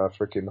 in the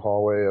freaking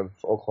hallway of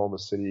Oklahoma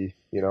City,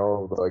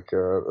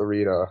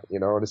 arena,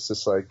 and it's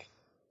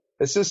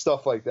just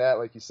stuff like that,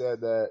 like you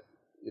said, that,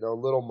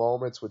 little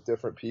moments with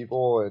different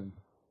people and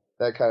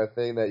that kind of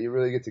thing that you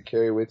really get to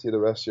carry with you the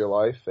rest of your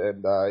life.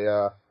 And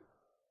I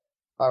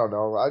don't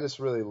know, I just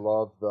really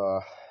love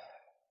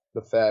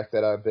the fact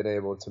that I've been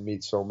able to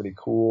meet so many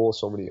cool,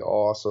 so many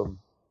awesome,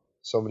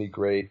 so many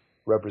great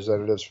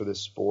representatives for this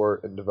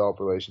sport and develop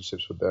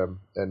relationships with them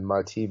and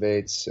my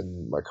teammates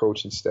and my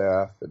coaching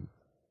staff and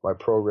my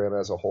program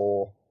as a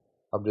whole.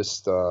 I'm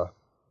just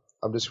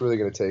really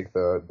going to take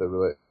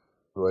the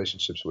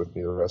relationships with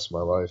me the rest of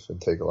my life and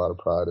take a lot of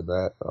pride in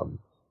that.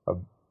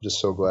 I'm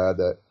just so glad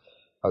that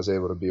I was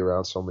able to be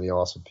around so many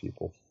awesome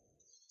people.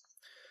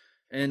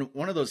 And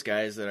one of those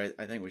guys that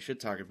I think we should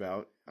talk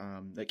about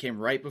that came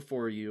right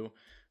before you,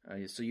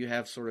 so you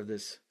have sort of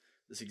this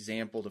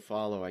example to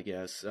follow, I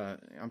guess.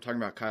 I'm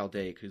talking about Kyle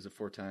Dake, who's a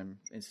 4-time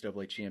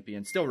NCAA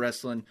champion, still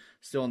wrestling,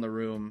 still in the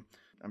room.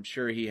 I'm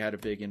sure he had a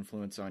big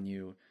influence on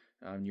you.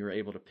 You were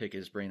able to pick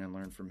his brain and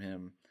learn from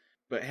him.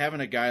 But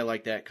having a guy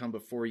like that come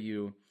before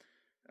you,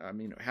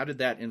 how did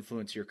that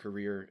influence your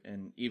career?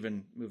 And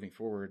even moving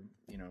forward,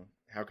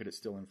 how could it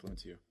still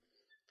influence you?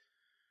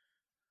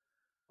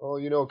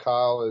 Well,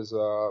 Kyle's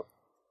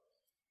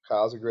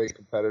a great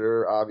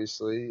competitor,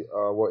 obviously.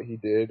 What he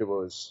did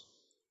was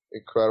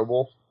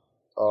incredible.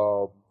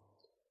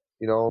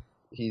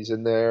 He's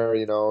in there,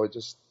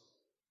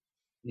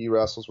 he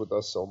wrestles with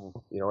us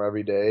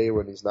every day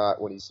when he's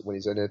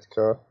in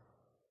Ithaca.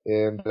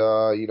 And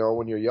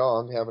when you're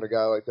young, having a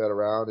guy like that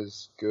around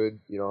is good,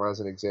 as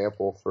an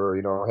example for,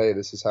 hey,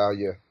 this is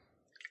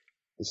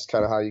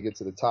kind of how you get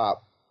to the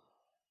top.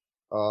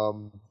 I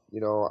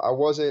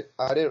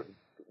didn't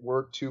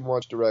work too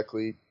much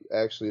directly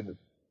actually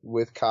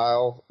with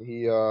Kyle.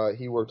 He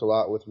worked a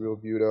lot with Real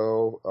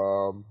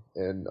Budo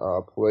and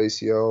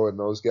Palacio and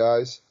those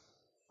guys.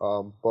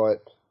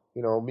 But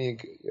me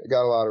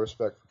got a lot of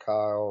respect for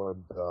Kyle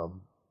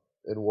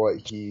and what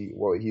he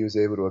was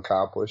able to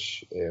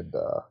accomplish, and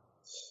to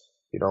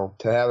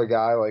have a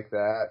guy like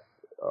that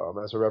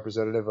as a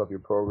representative of your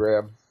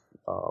program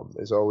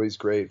is always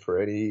great for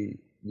any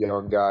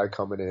young guy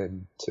coming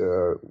in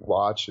to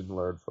watch and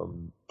learn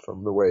from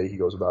the way he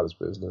goes about his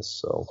business.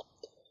 So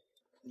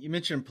you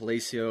mentioned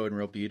Palacio and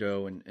Real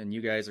Budo, and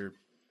you guys are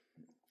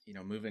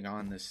moving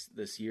on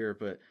this year,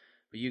 but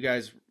you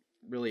guys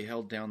really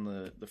held down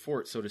the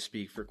fort, so to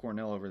speak, for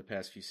Cornell over the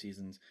past few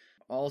seasons.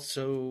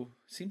 Also,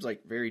 seems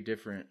like very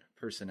different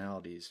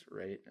personalities,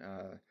 right?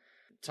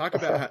 Talk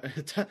about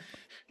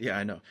yeah,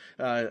 I know.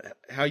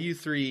 How you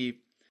three,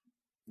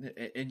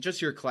 in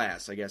just your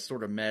class, I guess,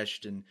 sort of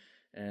meshed and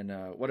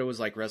what it was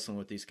like wrestling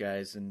with these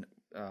guys. And,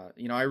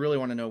 I really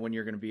want to know when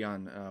you're going to be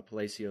on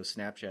Palacio's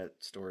Snapchat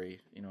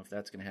story, if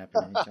that's going to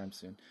happen anytime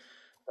soon.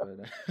 But,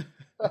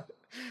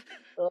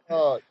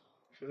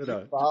 do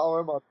you follow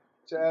him on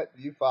chat?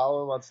 Do you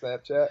follow him on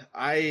Snapchat?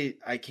 I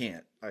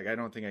can't. I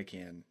don't think I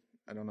can.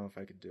 I don't know if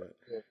I could do it.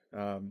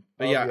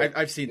 But yeah,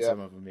 I've seen some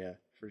of them. Yeah,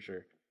 for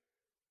sure.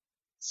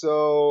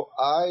 So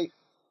I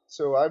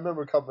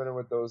remember coming in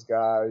with those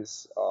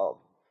guys,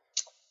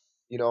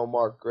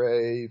 Mark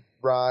Gray,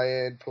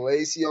 Brian,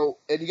 Palacio,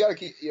 and you got to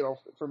keep,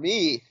 for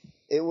me,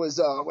 it was,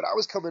 when I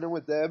was coming in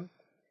with them,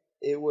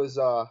 it was,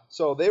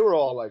 so they were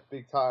all like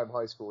big time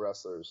high school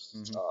wrestlers,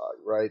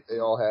 right? They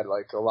all had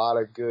like a lot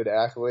of good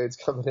accolades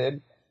coming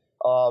in.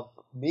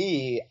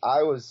 Me,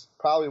 I was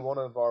probably one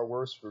of our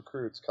worst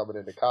recruits coming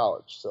into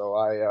college. So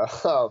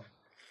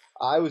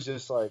I was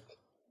just like,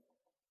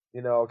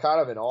 kind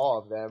of in awe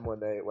of them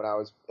when I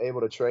was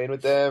able to train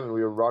with them and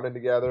we were running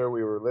together,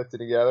 we were lifting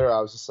together.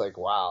 I was just like,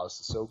 wow, this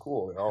is so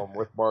cool. I'm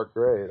with Mark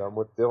Gray and I'm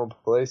with Dylan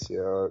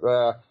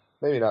Palacio.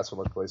 Maybe not so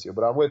much Palacio,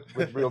 but I'm with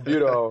Real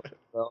Buto.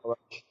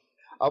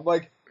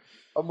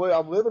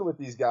 I'm living with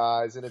these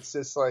guys, and it's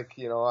just like,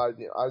 I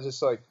was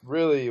just like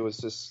really was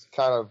just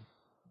kind of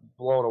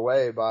blown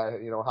away by,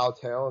 how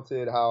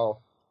talented, how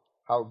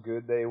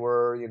good they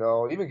were,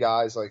 even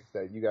guys like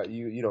that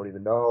you don't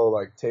even know,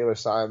 like Taylor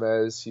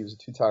Simez. He was a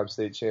 2-time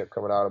state champ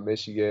coming out of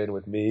Michigan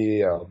with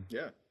me.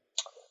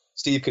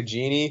 Steve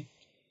Cagini,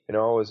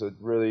 was a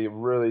really,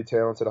 really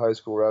talented high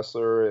school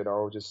wrestler.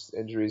 Just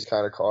injuries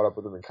kind of caught up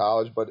with him in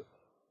college, but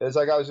it's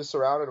like I was just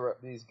surrounded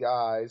with these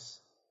guys,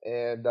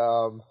 and they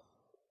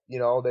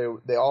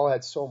all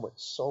had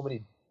so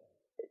many.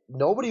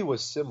 Nobody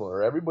was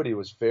similar. Everybody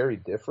was very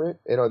different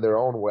in their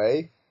own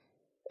way,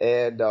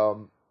 and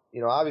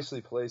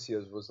obviously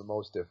Palacios was the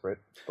most different,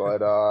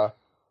 but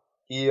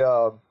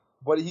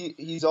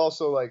he's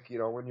also like,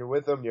 when you're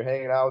with him, you're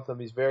hanging out with him,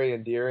 he's very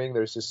endearing.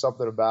 There's just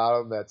something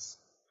about him that's,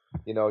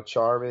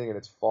 charming and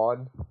it's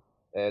fun,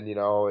 and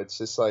it's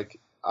just like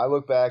I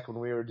look back when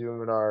we were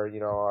doing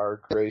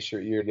our gray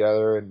shirt year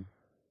together, and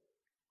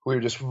we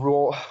were just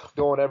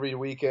going every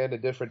weekend to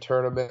different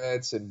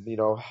tournaments, and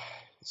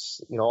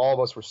all of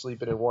us were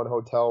sleeping in one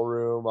hotel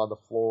room on the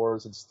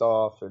floors and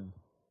stuff, and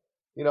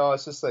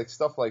it's just like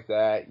stuff like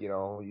that,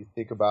 you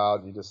think about,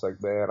 and you're just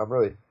like, man, I'm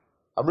really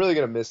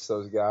going to miss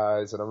those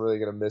guys, and I'm really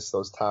going to miss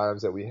those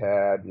times that we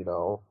had,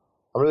 I'm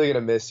really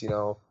going to miss,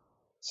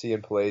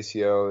 seeing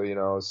Palacio,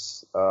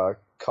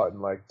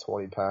 cutting like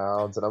 20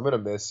 pounds, and I'm going to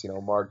miss,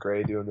 Mark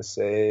Gray doing the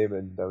same,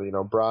 and,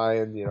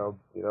 Brian,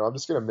 I'm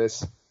just going to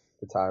miss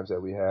the times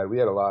that we had. We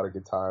had a lot of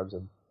good times,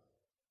 and,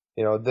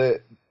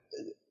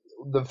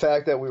 the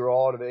fact that we were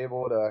all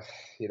able to,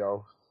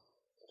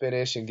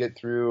 finish and get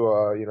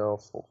through,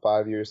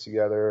 5 years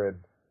together, and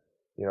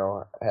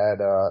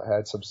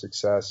had some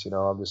success.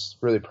 I'm just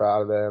really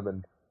proud of them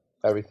and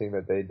everything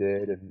that they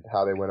did and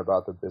how they went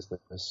about the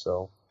business.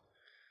 So,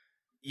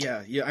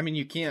 yeah. I mean,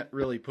 you can't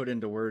really put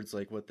into words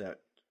like what that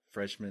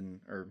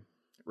freshman or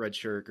red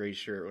shirt, gray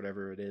shirt,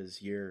 whatever it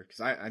is year.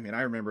 Because I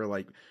remember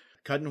like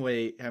cutting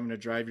weight, having to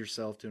drive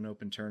yourself to an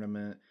open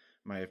tournament.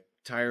 My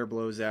tire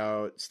blows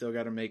out, still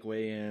got to make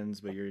weigh-ins,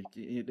 but you're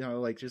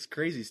like just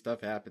crazy stuff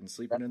happens.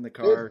 Sleeping in the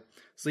car,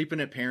 sleeping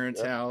at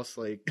parents' house,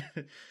 like.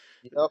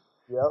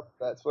 Yep,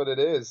 that's what it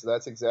is.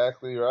 That's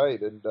exactly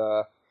right, and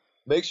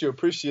makes you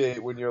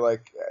appreciate when you're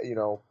like,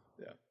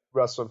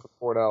 wrestling for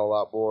Cornell a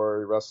lot more,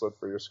 you're wrestling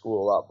for your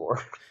school a lot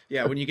more.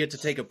 Yeah, when you get to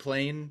take a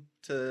plane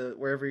to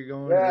wherever you're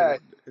going,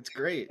 it's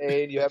great.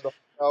 And you have the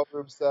hotel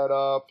room set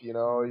up, you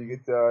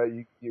get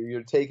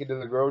you're taken to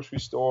the grocery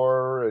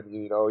store, and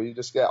you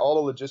just get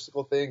all the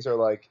logistical things are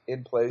like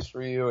in place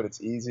for you, and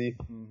it's easy.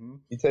 Mm-hmm.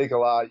 You take a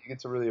lot, you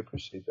get to really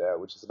appreciate that,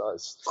 which is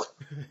nice.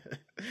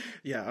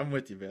 Yeah, I'm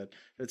with you, man.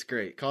 It's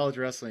great. College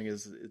wrestling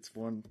it's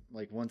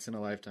once in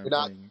a lifetime you're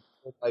not thing.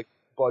 Like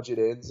budget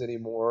ins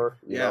anymore,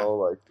 you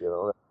know.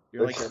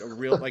 You're like a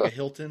real, like a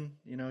Hilton,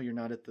 you're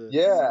not at the.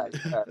 Yeah,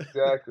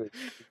 exactly.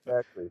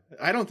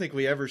 I don't think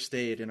we ever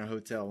stayed in a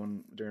hotel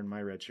during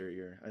my redshirt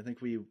year. I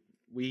think we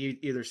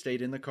either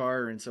stayed in the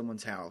car or in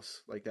someone's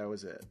house. Like that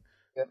was it.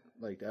 Yeah.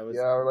 Like that was.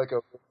 Yeah, or like a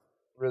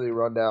really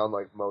rundown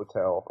like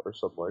motel or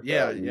something like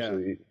that.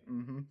 Usually. Yeah.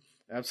 Mm-hmm.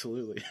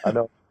 Absolutely. I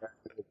know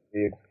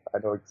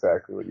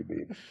exactly what you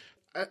mean.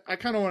 I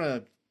kind of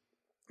want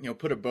to,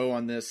 put a bow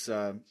on this,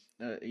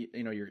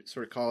 your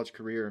sort of college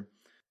career.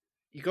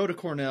 You go to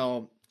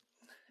Cornell.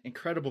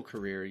 Incredible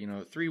career,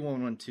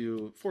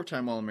 3-1-1-2,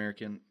 4-time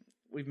All-American.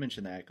 We've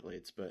mentioned the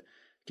accolades, but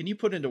can you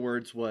put into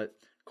words what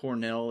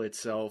Cornell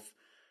itself,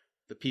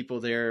 the people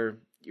there,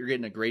 you're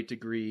getting a great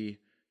degree,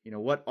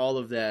 what all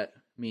of that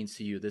means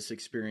to you, this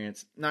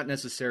experience, not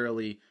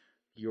necessarily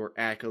your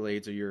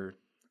accolades or your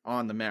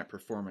on-the-mat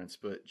performance,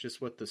 but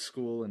just what the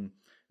school and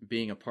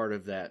being a part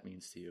of that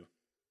means to you?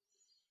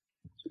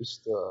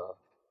 Just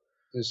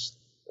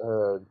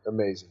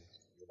amazing,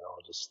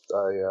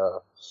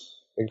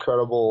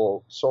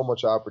 incredible, so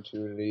much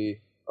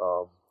opportunity,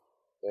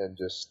 and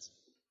just,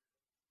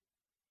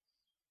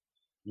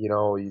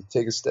 you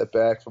take a step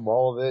back from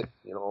all of it,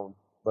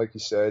 like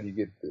you said, you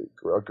get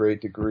a great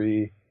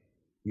degree,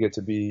 you get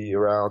to be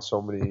around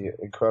so many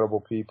incredible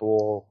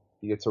people,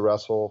 you get to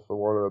wrestle for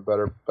one of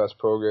the best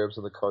programs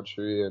in the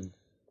country, and,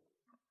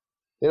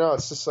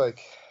 it's just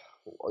like,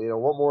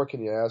 what more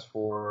can you ask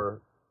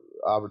for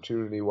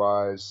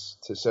opportunity-wise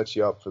to set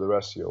you up for the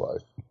rest of your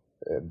life?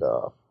 And,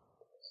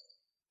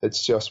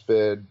 it's just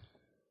been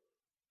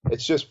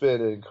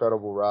an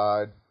incredible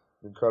ride,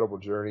 incredible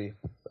journey.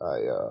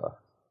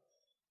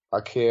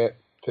 I can't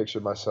picture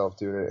myself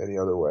doing it any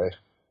other way.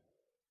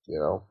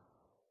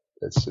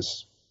 It's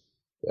just,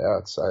 I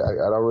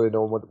don't really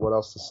know what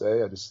else to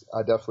say.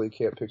 I definitely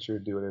can't picture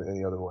doing it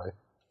any other way.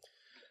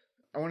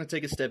 I want to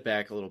take a step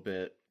back a little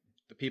bit.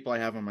 The people I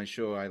have on my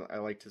show, I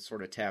like to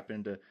sort of tap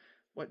into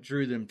what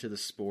drew them to the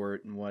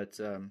sport and what,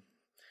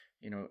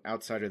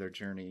 outside of their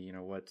journey,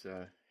 what,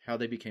 how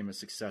they became a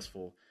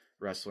successful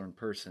wrestler in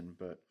person.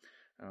 But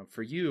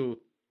for you,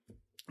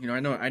 I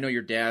know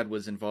your dad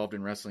was involved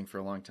in wrestling for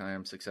a long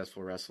time,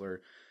 successful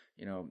wrestler,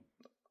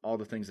 all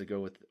the things that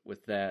go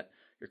with that.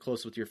 You're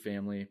close with your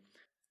family.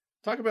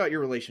 Talk about your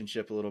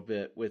relationship a little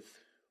bit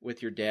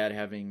with your dad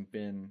having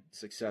been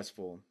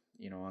successful,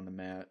 on the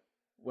mat.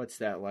 What's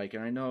that like?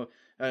 And I know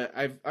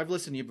I've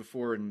listened to you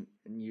before, and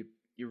you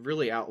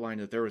really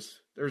outlined that there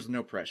was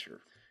no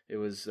pressure. It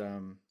was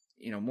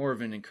more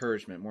of an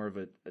encouragement, more of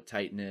a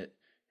tight knit.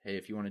 Hey,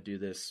 if you want to do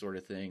this sort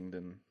of thing,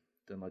 then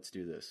let's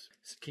do this.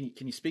 Can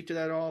you speak to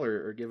that at all,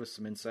 or give us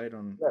some insight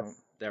on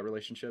that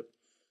relationship?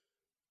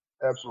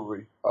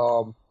 Absolutely.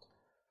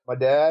 My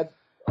dad.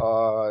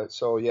 Like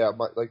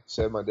you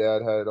said, my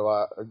dad had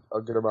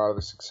a good amount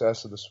of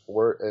success in the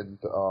sport, and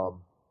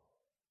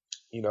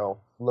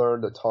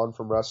learned a ton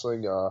from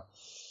wrestling.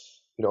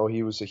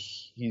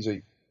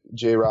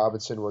 Jay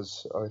Robinson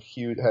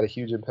had a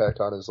huge impact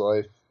on his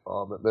life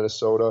at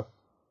Minnesota,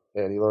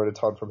 and he learned a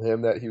ton from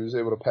him that he was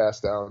able to pass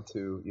down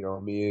to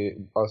me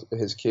and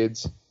his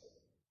kids.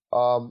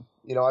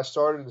 I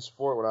started in the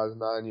sport when I was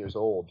 9 years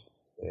old,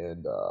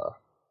 and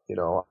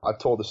I've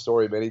told the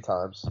story many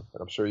times,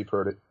 and I'm sure you've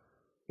heard it.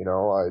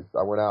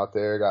 I went out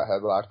there, got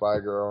headlocked by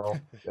a girl,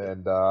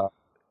 and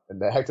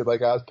they acted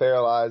like I was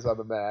paralyzed on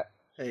the mat.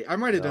 Hey, I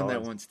might have done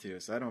that once too,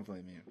 so I don't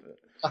blame you.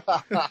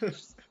 But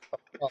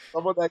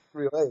someone that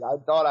can relate. I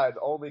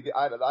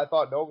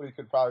thought nobody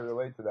could probably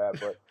relate to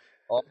that, but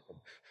awesome.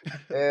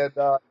 And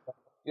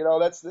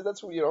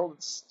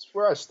that's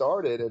where I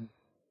started, and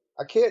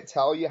I can't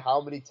tell you how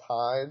many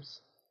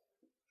times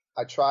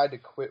I tried to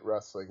quit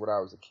wrestling when I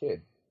was a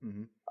kid.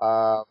 Mm-hmm.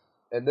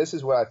 And this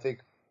is what I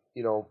think.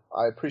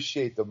 I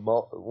appreciate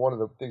one of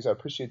the things I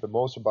appreciate the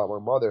most about my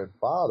mother and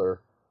father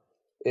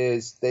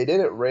is they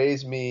didn't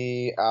raise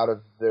me out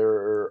of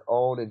their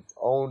own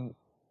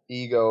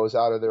egos,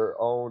 out of their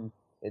own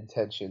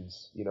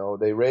intentions.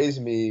 They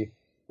raised me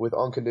with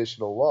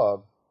unconditional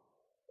love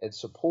and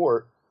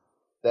support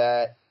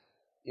that,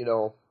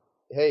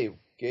 hey,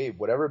 Gabe,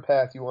 whatever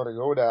path you want to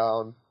go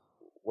down,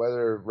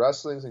 whether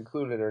wrestling's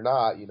included or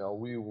not,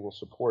 we will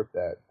support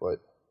that. But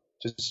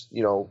just,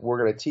 we're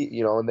going to teach,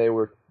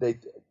 and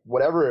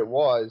whatever it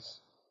was,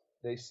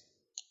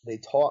 they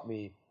taught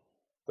me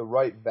the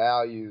right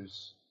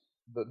values,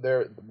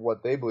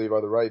 what they believe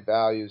are the right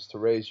values to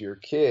raise your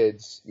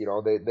kids.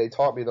 They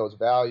taught me those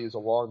values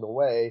along the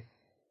way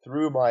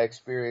through my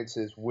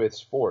experiences with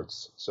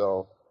sports.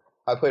 So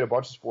I played a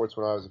bunch of sports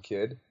when I was a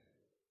kid.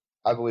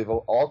 I believe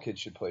all kids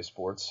should play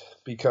sports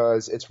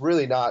because it's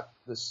really not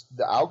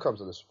the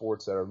outcomes of the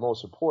sports that are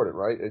most important,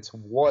 right? It's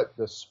what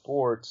the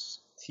sports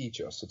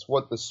teach us. It's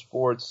what the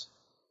sports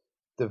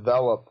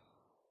develop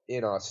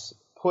in us,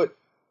 put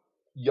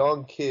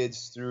young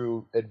kids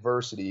through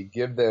adversity,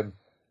 gives them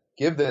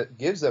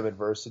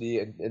adversity,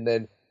 and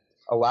then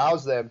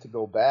allows them to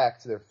go back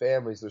to their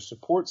families, their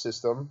support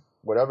system,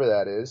 whatever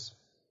that is,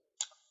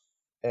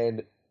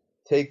 and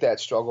take that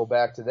struggle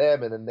back to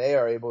them, and then they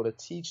are able to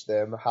teach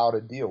them how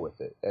to deal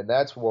with it. And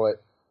that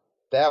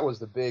was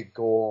the big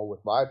goal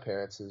with my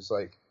parents, is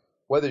like,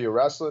 whether you're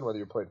wrestling, whether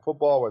you're playing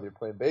football, whether you're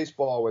playing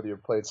baseball, whether you're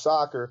playing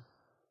soccer,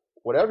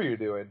 whatever you're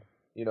doing,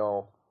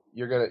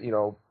 you're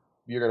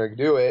gonna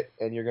do it,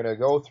 and you're gonna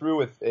go through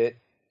with it.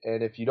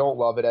 And if you don't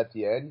love it at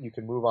the end, you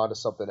can move on to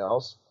something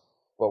else.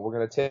 But we're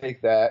gonna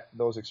take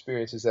those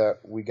experiences that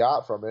we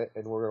got from it,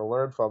 and we're gonna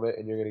learn from it,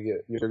 and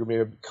you're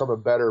gonna become a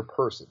better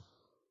person.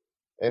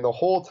 And the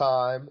whole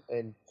time,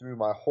 and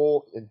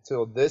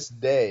until this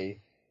day,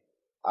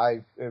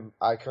 I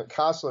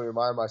constantly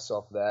remind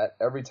myself that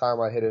every time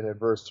I hit an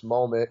adverse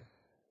moment,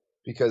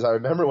 because I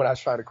remember when I was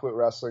trying to quit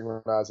wrestling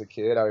when I was a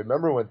kid. I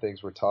remember when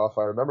things were tough.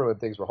 I remember when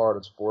things were hard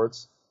in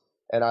sports.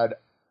 And I'd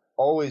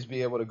always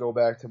be able to go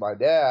back to my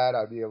dad.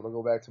 I'd be able to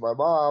go back to my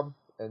mom,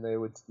 and they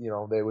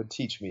would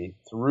teach me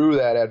through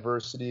that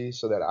adversity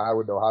so that I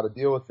would know how to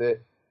deal with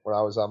it when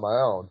I was on my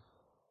own.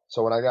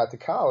 So when I got to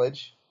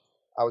college,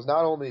 I was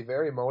not only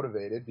very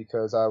motivated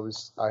because I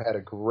had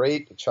a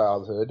great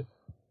childhood.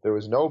 There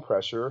was no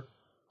pressure.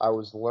 I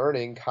was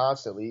learning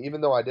constantly,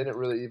 even though I didn't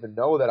really even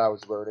know that I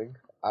was learning.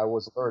 I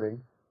was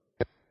learning.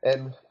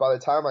 And by the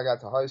time I got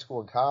to high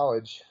school and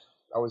college,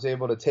 I was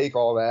able to take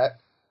all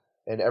that,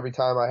 and every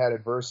time I had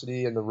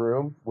adversity in the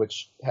room,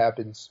 which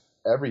happens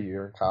every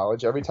year in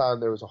college, every time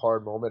there was a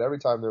hard moment, every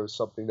time there was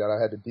something that I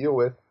had to deal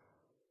with,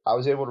 I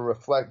was able to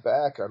reflect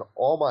back on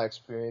all my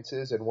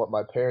experiences and what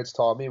my parents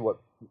taught me, what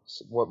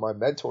my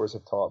mentors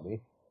have taught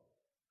me,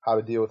 how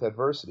to deal with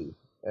adversity.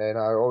 And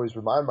I always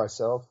remind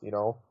myself,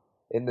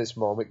 in this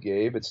moment,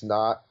 Gabe, it's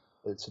not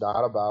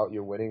about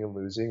your winning and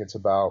losing. It's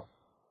about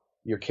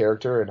your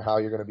character and how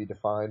you're going to be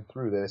defined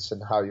through this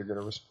and how you're going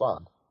to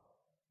respond.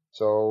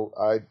 So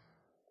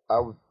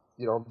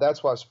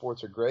that's why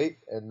sports are great,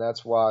 and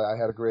that's why I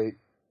had a great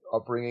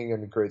upbringing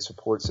and a great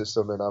support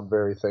system, and I'm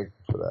very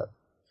thankful for that.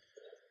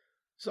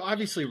 So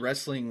obviously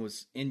wrestling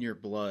was in your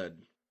blood,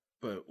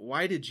 but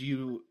why did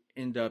you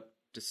end up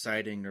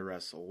deciding to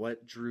wrestle?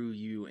 What drew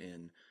you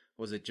in?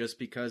 Was it just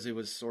because it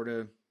was sort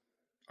of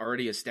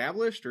already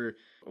established, or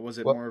was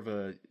it more of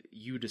a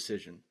you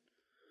decision?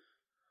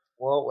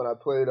 Well, when I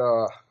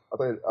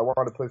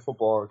wanted to play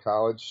football in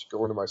college,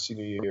 going into my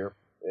senior year,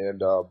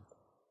 and I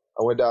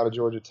went down to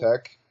Georgia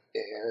Tech,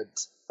 and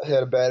I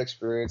had a bad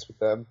experience with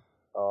them.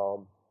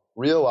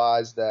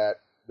 Realized that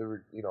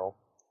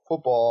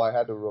football, I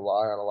had to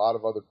rely on a lot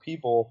of other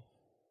people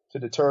to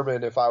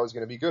determine if I was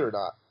going to be good or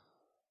not.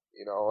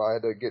 I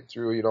had to get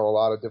through, a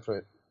lot of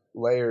different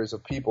layers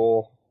of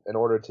people in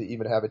order to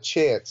even have a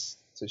chance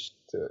to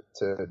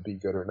be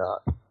good or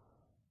not.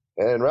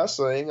 And in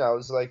wrestling, I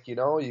was like,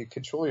 you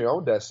control your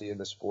own destiny in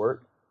the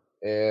sport,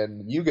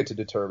 and you get to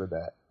determine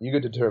that. You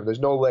get to determine. There's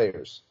no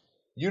layers.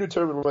 You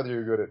determine whether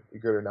you're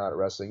good or not at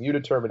wrestling. You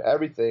determine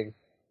everything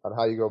on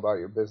how you go about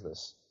your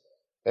business.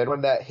 And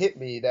when that hit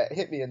me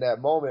in that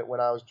moment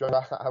when I drove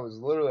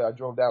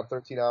down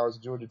 13 hours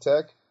to Georgia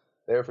Tech,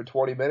 there for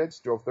 20 minutes,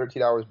 drove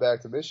 13 hours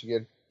back to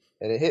Michigan,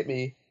 and it hit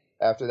me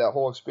after that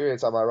whole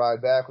experience on my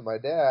ride back with my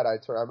dad. I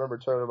remember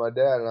turning to my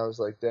dad and I was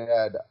like,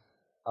 Dad,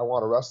 I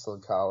want to wrestle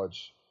in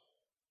college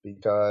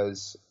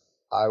because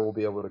I will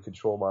be able to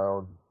control my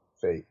own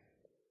fate.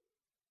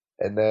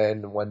 And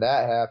then when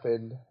that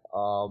happened,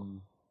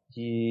 him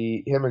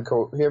and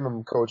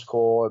Coach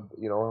Cole,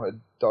 had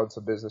done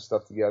some business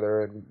stuff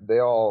together, and they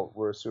all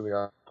were assuming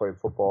I played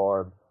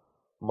football. And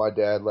my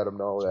dad let him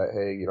know that,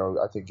 hey,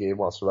 I think Gabe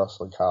wants to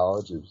wrestle in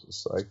college. It was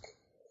just like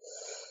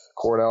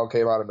Cornell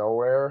came out of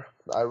nowhere.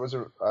 I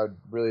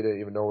really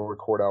didn't even know where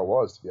Cornell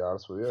was, to be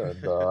honest with you.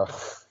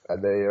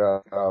 And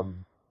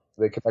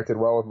they connected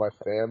well with my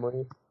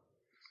family,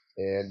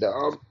 and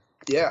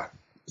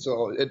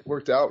so it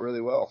worked out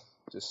really well.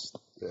 Just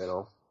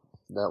in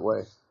that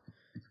way.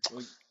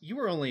 Well, you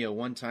were only a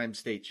one-time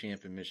state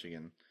champ in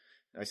Michigan.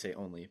 I say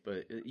only,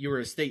 but you were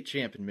a state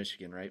champ in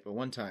Michigan, right? But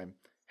one time.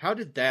 How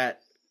did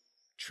that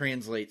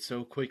translate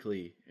so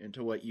quickly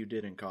into what you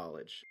did in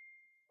college?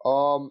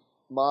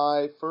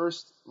 My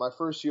first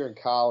year in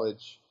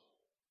college,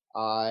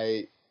 oh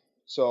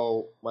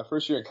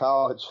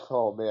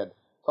man,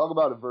 talk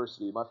about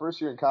adversity. My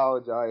first year in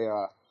college,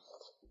 I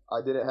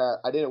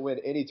didn't win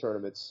any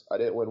tournaments. I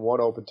didn't win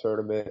one open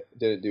tournament.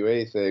 Didn't do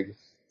anything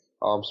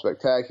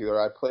spectacular.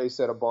 I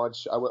placed at a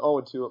bunch. I went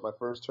 0-2 at my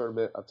first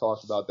tournament. I've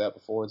talked about that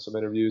before in some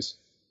interviews.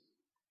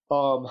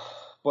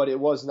 But it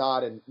was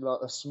not a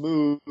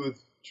smooth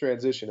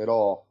transition at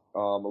all.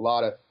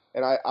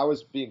 I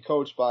was being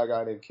coached by a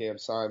guy named Cam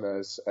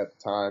Simes at the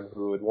time,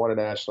 who had won a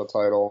national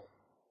title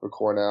for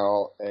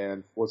Cornell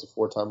and was a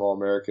 4-time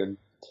All-American.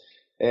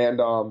 And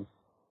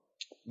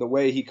the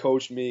way he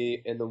coached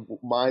me and the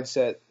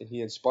mindset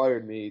he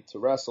inspired me to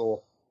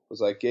wrestle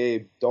was like,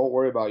 Gabe, don't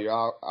worry about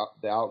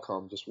the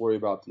outcome, just worry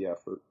about the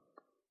effort.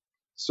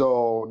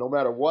 So no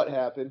matter what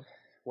happened,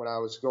 when I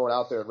was going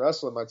out there and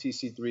wrestling my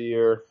TC3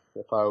 year,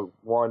 if I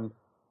won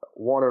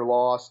or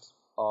lost,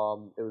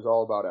 it was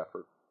all about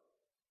effort.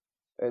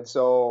 And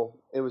so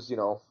it was,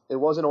 it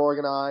wasn't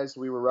organized.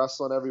 We were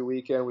wrestling every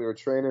weekend. We were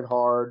training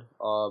hard.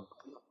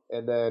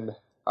 And then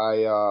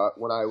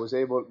when I was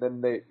able,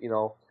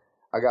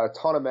 I got a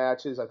ton of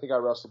matches. I think I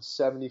wrestled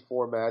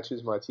 74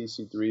 matches my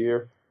TC3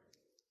 year.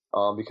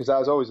 Because I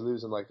was always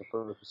losing like the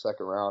first or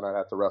second round. I'd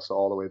have to wrestle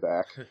all the way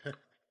back.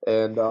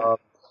 And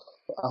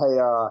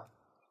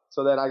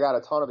so then I got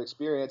a ton of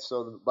experience.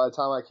 So by the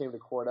time I came to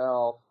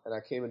Cornell and I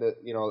came into,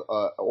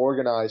 an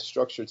organized,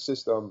 structured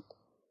system,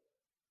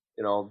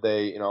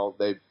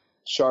 they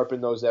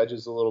sharpened those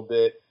edges a little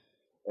bit.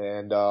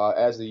 And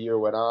as the year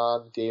went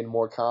on, gained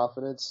more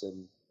confidence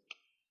and,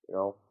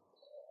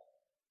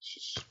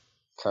 just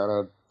kind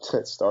of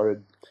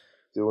started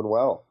doing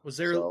well. Was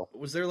there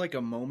like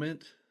a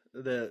moment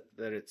that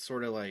it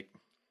sort of like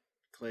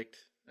clicked,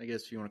 I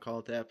guess if you want to call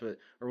it that,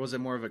 or was it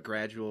more of a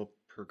gradual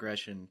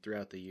progression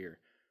throughout the year?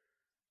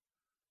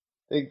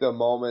 I think the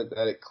moment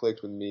that it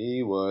clicked with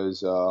me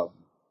was I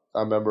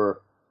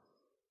remember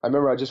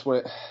I just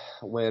went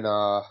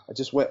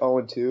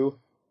 0-2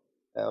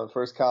 at my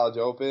first college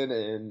open,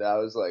 and I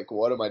was like,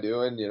 what am I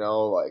doing?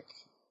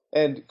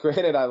 And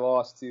granted, I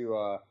lost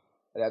to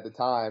at the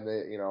time,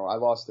 I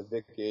lost to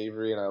Vic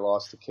Avery and I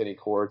lost to Kenny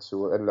Courts,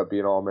 who ended up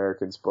being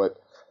All-Americans,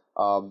 but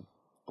I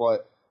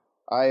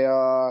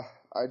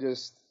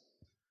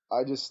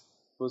just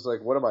was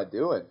like, what am I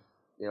doing?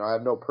 I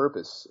have no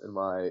purpose in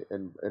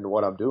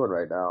what I'm doing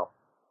right now.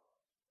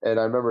 And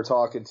I remember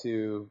talking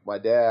to my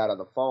dad on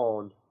the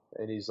phone,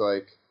 and he's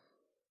like,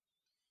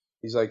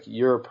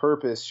 your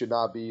purpose should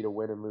not be to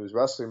win and lose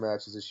wrestling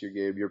matches this year,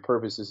 Gabe. Your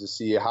purpose is to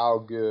see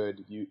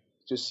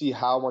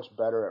how much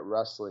better at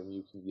wrestling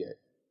you can get.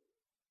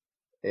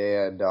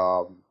 And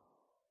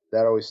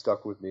that always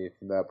stuck with me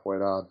from that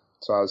point on.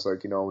 So I was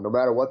like, no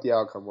matter what the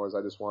outcome was,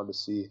 I just wanted to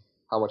see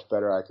how much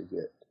better I could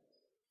get.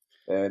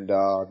 And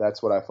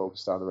that's what I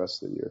focused on the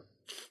rest of the year.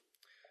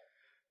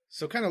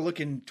 So kind of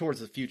looking towards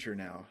the future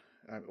now,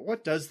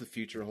 what does the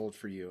future hold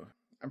for you?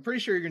 I'm pretty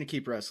sure you're going to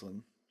keep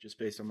wrestling, just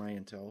based on my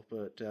intel,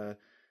 but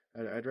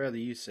I'd rather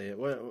you say it.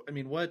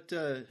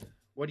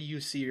 What do you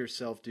see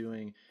yourself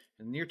doing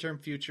near-term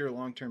future,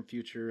 long-term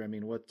future, I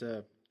mean, what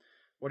are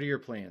your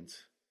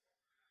plans?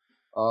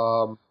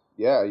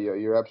 Yeah,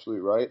 you're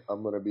absolutely right.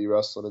 I'm going to be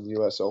wrestling in the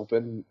U.S.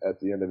 Open at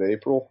the end of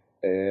April,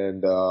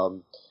 and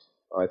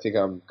I think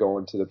I'm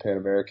going to the Pan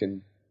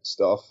American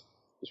stuff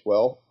as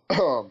well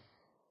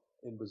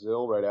in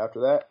Brazil right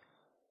after that.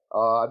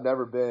 I've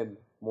never been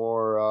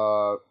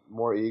more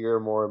eager,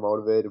 more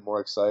motivated, more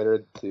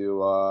excited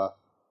to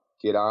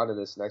get on in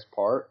this next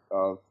part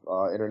of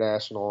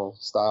international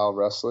style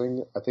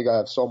wrestling. I think I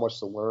have so much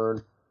to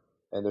learn,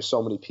 and there's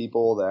so many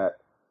people that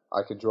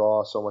I could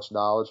draw so much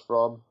knowledge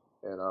from.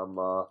 And I'm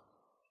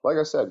like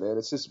I said, man,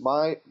 it's just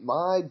my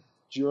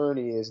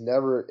journey has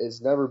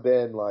never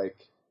been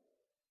like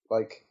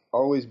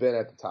always been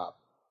at the top.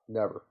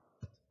 Never.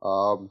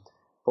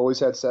 Always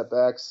had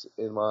setbacks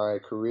in my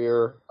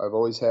career. I've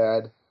always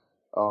had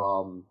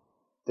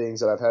things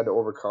that I've had to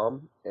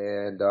overcome,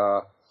 and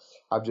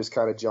I've just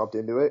kind of jumped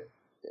into it,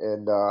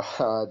 and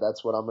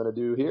that's what I'm going to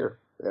do here.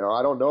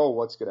 I don't know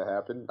what's going to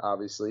happen.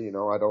 Obviously, I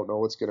don't know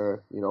what's going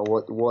to,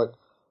 what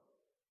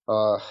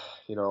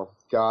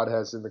God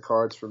has in the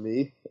cards for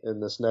me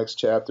in this next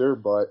chapter,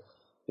 but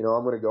I'm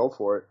going to go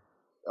for it.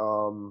 I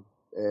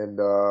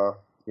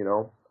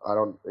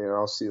don't,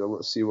 I'll see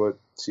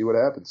what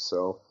happens.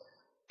 So,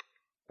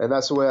 and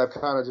that's the way I've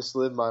kind of just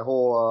lived my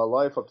whole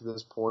life up to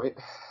this point.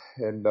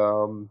 And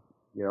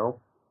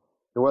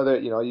whether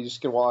you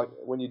just can walk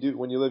when you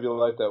live your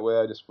life that way.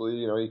 I just believe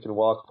you can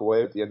walk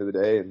away at the end of the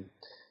day, and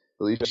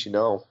at least if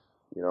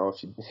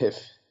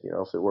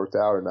it worked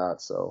out or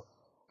not. So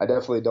I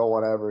definitely don't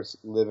want to ever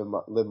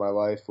live my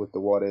life with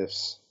the what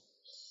ifs.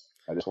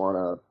 I just want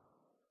to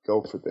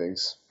go for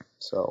things.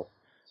 So,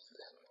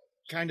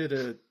 kind of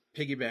to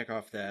piggyback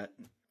off that,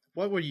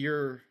 what were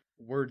your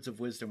words of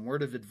wisdom,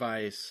 word of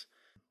advice?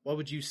 What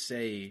would you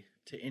say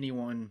to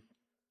anyone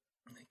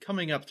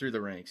coming up through the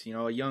ranks?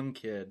 A young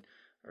kid,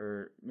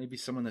 or maybe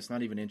someone that's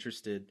not even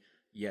interested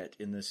yet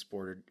in this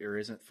sport or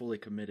isn't fully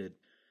committed.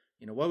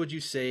 What would you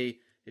say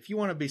if you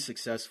want to be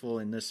successful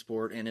in this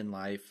sport and in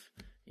life?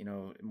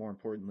 More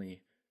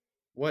importantly,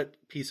 what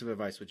piece of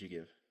advice would you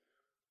give?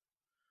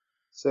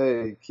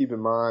 Say, keep in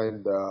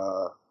mind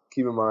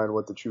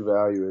what the true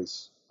value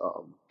is.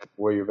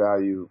 Where your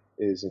value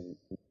is, and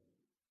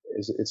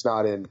it's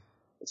not in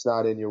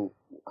your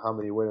how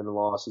many wins and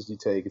losses you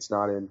take. It's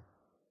not in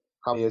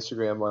how many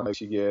Instagram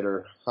likes you get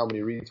or how many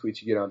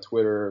retweets you get on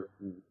Twitter,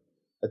 and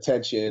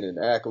attention and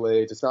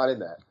accolades. It's not in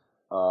that.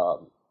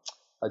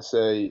 I'd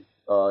say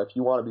if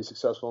you want to be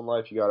successful in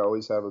life, you got to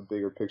always have a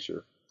bigger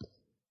picture.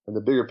 And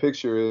the bigger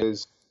picture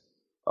is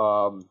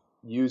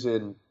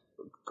using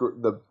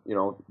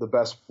the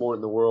best sport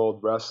in the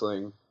world,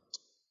 wrestling,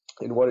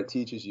 and what it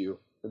teaches you,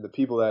 and the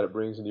people that it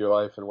brings into your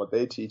life, and what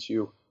they teach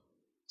you,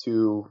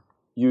 to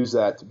use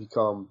that to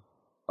become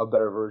a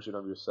better version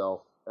of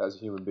yourself as a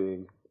human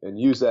being, and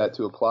use that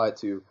to apply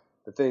to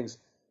the things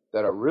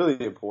that are really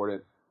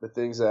important, the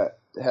things that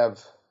have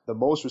the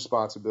most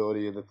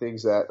responsibility, and the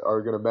things that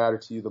are going to matter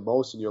to you the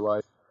most in your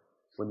life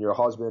when you're a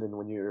husband and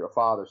when you're a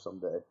father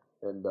someday.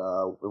 And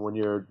when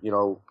you're,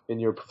 in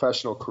your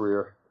professional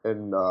career,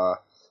 and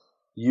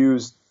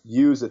use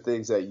the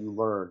things that you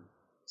learn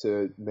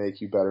to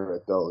make you better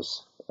at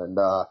those. And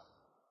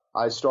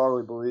I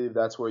strongly believe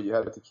that's where you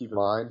have to keep in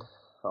mind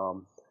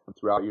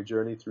throughout your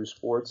journey through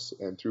sports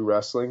and through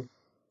wrestling.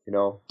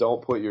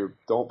 Don't put your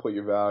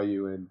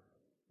value in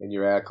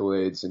your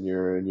accolades and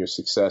your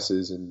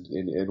successes and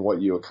in what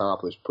you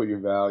accomplish. Put your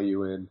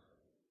value in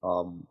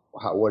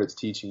what it's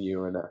teaching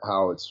you and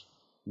how it's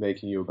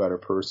making you a better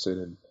person,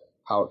 and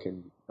how it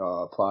can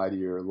apply to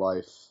your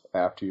life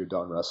after you're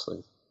done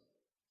wrestling.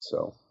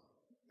 So,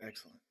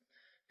 excellent.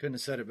 Couldn't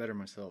have said it better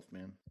myself,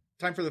 man.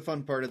 Time for the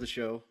fun part of the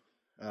show.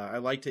 I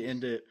like to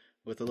end it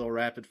with a little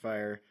rapid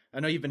fire. I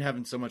know you've been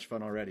having so much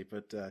fun already,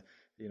 but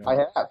I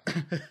have.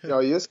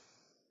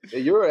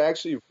 You're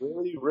actually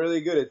really,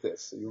 really good at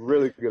this. You're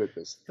really good at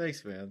this.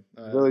 Thanks, man.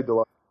 Really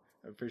delighted.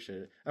 I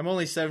appreciate it. I'm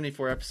only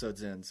 74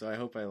 episodes in, so I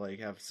hope I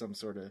have some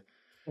sort of,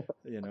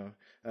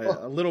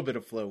 a little bit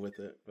of flow with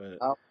it. But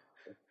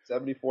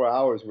 74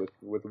 hours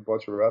with a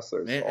bunch of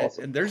wrestlers. Man,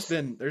 awesome. And there's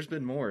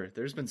been more.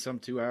 There's been some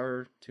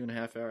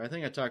 2.5 hour. I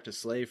think I talked to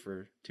Slay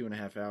for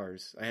 2.5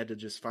 hours. I had to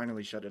just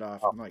finally shut it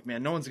off. I'm like,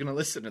 man, no one's gonna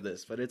listen to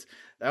this. But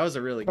that was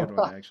a really good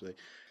one actually.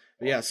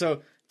 But yeah,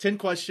 so 10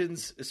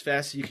 questions as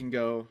fast as you can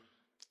go.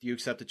 Do you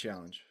accept the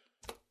challenge?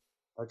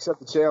 I accept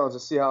the challenge.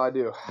 Let's see how I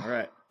do. All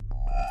right.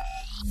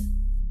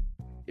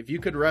 If you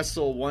could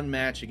wrestle one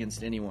match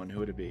against anyone, who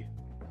would it be?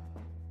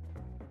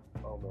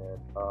 Oh man,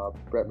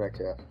 Brett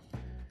Metcalf.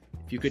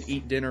 If you could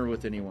eat dinner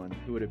with anyone,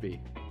 who would it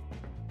be?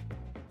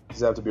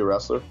 Does it have to be a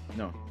wrestler?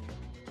 No.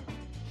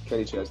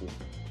 Kenny Chesney.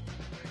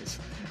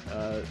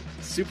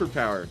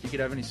 Superpower. If you could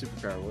have any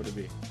superpower, what would it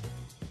be?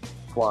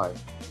 Flying.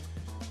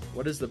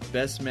 What is the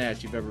best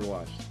match you've ever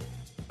watched?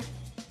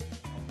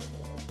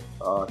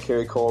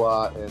 Kerry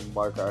Colott and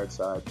Mark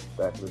Ironside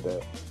back in the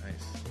day.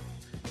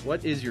 Nice.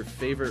 What is your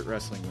favorite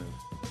wrestling move?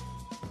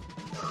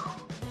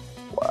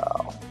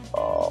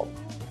 Wow.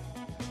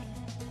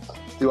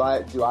 Do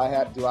I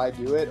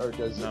do it, or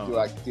do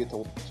I get to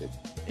watch it?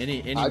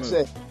 Any I'd move.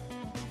 say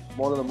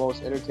one of the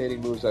most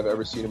entertaining moves I've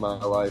ever seen in my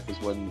life is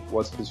when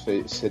what's his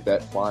face hit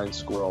that flying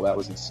squirrel. That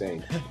was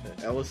insane.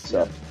 That was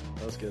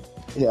good.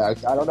 Yeah,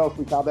 I don't know if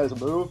we count that as a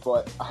move,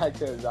 but I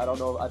don't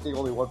know. I think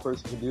only one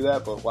person can do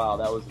that, but wow,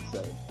 that was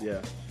insane.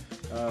 Yeah.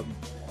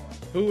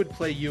 Who would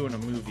play you in a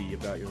movie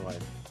about your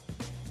life?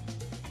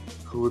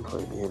 Who would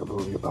play me in a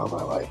movie about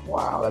my life?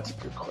 Wow, that's a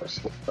good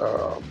question.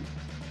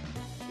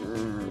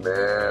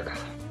 Man.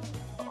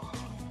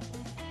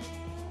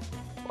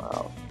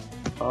 Wow.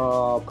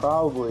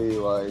 Probably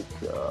like,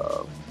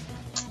 I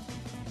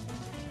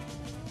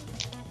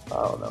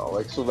don't know,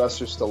 like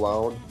Sylvester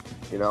Stallone.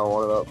 You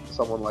know,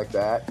 someone like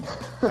that.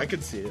 I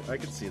could see it. I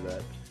could see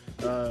that.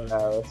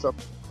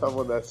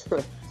 Someone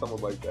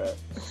like that.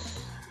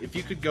 If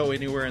you could go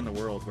anywhere in the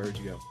world, where would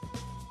you go?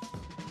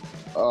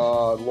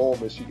 Lowell,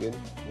 Michigan,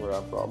 where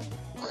I'm from.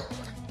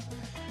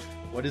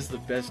 What is the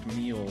best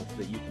meal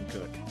that you can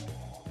cook?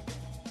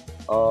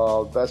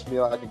 Best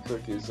meal I can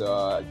cook is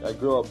I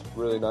grew up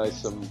really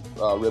nice, some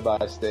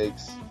ribeye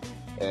steaks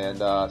and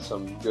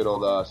some good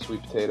old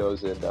sweet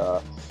potatoes and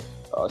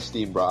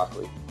steamed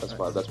broccoli. That's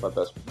nice. my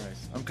best.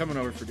 Nice. I'm coming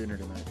over for dinner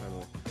tonight, by the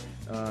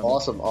way.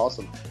 Awesome.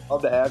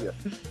 Love to have you.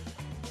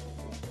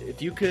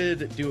 If you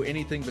could do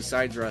anything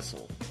besides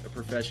wrestle, a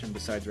profession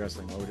besides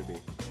wrestling, what would it be?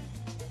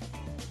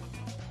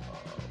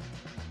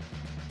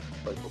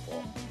 Play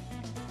football.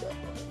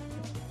 Definitely.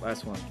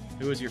 Last one.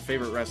 Who is your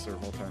favorite wrestler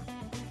of all time?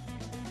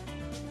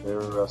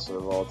 Favorite wrestler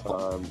of all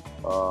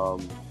time.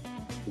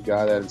 The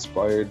guy that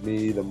inspired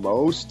me the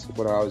most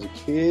when I was a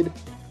kid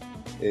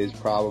is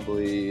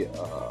probably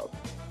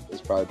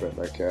Brett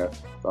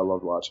Metcalf. I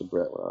loved watching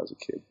Brett when I was a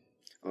kid.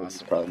 Awesome.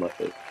 He's probably my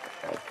favorite.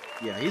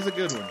 Yeah, he's a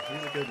good one.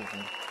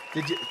 Man.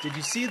 Did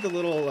you see the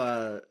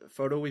little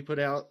photo we put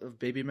out of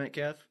Baby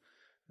Metcalf?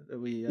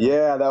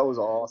 Yeah, that was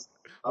awesome.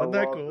 Wasn't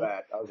that cool?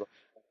 That. I was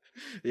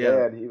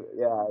yeah.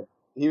 Man,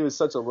 he was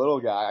such a little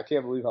guy. I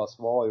can't believe how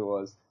small he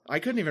was. I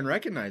couldn't even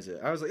recognize it.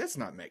 I was like, that's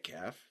not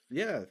Metcalf.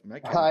 Yeah,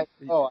 Metcalf. I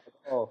know.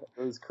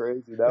 It was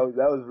crazy. That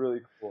was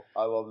really cool.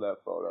 I love that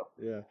photo.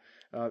 Yeah.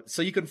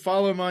 So you can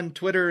follow him on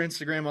Twitter,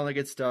 Instagram, all that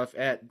good stuff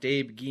at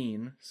Dave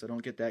Geen. So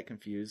don't get that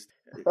confused.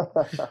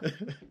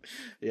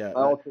 Yeah.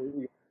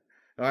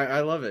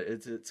 I love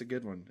it. It's a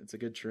good one. It's a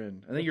good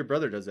trend. I think your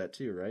brother does that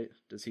too, right?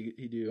 Does he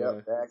do?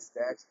 Yep,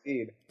 Dax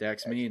Mead.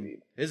 Dax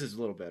Mead. His is a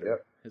little better.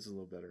 Yep. His is a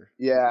little better.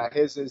 Yeah,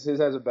 his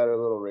has a better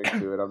little ring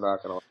to it. I'm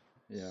not gonna.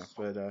 Yeah,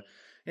 but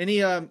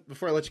any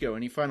before I let you go,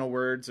 any final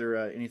words or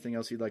anything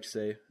else you'd like to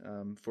say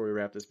before we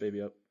wrap this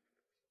baby up?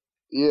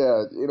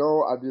 Yeah,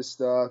 I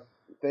just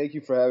thank you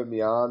for having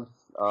me on.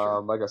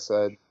 Sure. Like I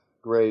said,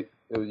 great.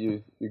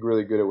 You're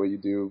really good at what you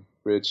do,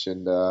 Rich,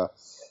 and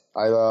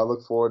I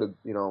look forward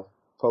to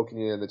poking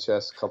you in the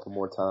chest a couple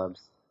more times,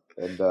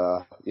 and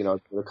a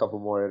couple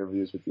more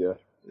interviews with you.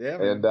 Yeah,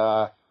 man.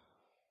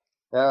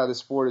 And the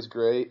sport is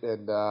great,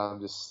 and I'm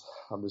just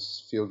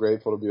feel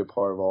grateful to be a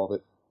part of all of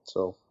it.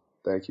 So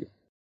thank you.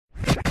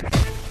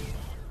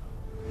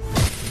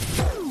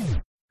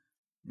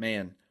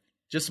 Man,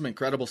 just some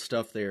incredible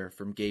stuff there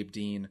from Gabe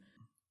Dean.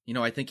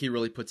 I think he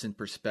really puts in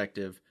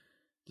perspective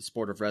the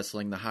sport of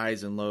wrestling, the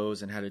highs and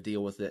lows, and how to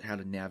deal with it, how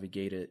to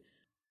navigate it,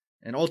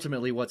 and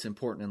ultimately what's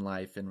important in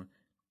life,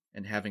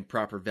 and having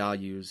proper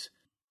values,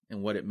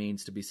 and what it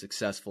means to be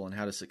successful, and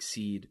how to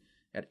succeed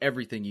at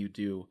everything you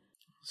do.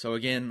 So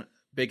again,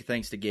 big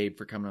thanks to Gabe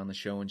for coming on the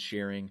show and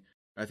sharing.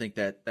 I think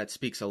that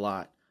speaks a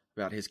lot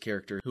about his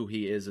character, who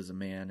he is as a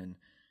man, and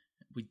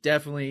we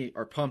definitely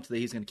are pumped that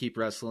he's going to keep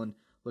wrestling.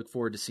 Look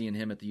forward to seeing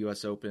him at the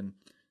U.S. Open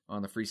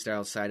on the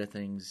freestyle side of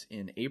things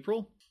in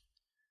April.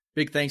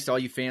 Big thanks to all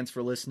you fans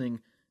for listening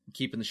and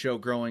keeping the show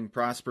growing,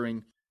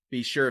 prospering.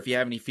 Be sure if you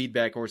have any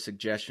feedback or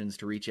suggestions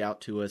to reach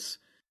out to us.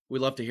 We'd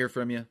love to hear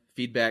from you.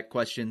 Feedback,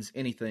 questions,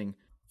 anything.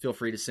 Feel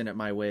free to send it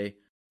my way,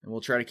 and we'll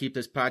try to keep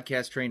this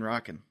podcast train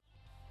rocking.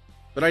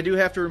 But I do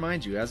have to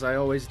remind you, as I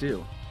always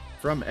do,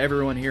 from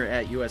everyone here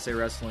at USA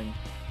Wrestling,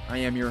 I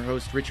am your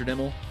host, Richard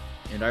Immel,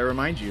 and I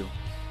remind you,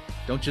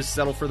 don't just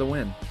settle for the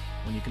win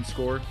when you can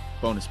score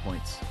bonus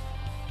points.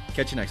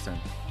 Catch you next time.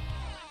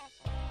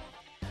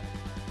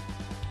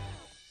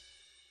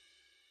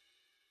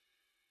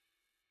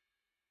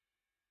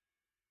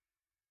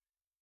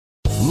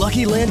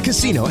 Lucky Land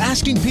Casino,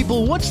 asking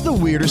people, what's the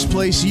weirdest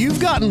place you've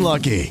gotten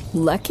lucky?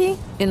 Lucky?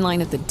 In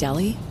line at the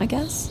deli, I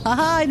guess?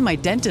 Aha, in my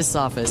dentist's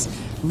office.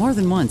 More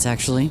than once,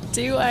 actually.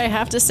 Do I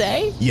have to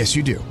say? Yes,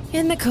 you do.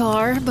 In the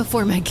car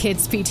before my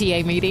kids'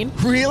 PTA meeting.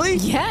 Really?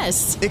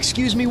 Yes.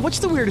 Excuse me, what's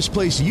the weirdest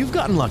place you've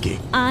gotten lucky?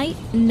 I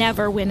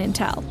never win and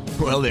tell.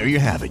 Well, there you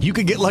have it. You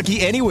can get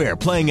lucky anywhere,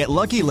 playing at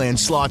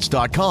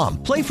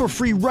LuckyLandSlots.com. Play for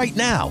free right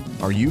now.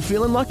 Are you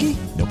feeling lucky?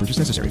 No purchase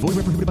necessary. Void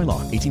where prohibited by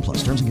law.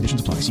 18+. Terms and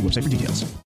conditions apply. See website for details.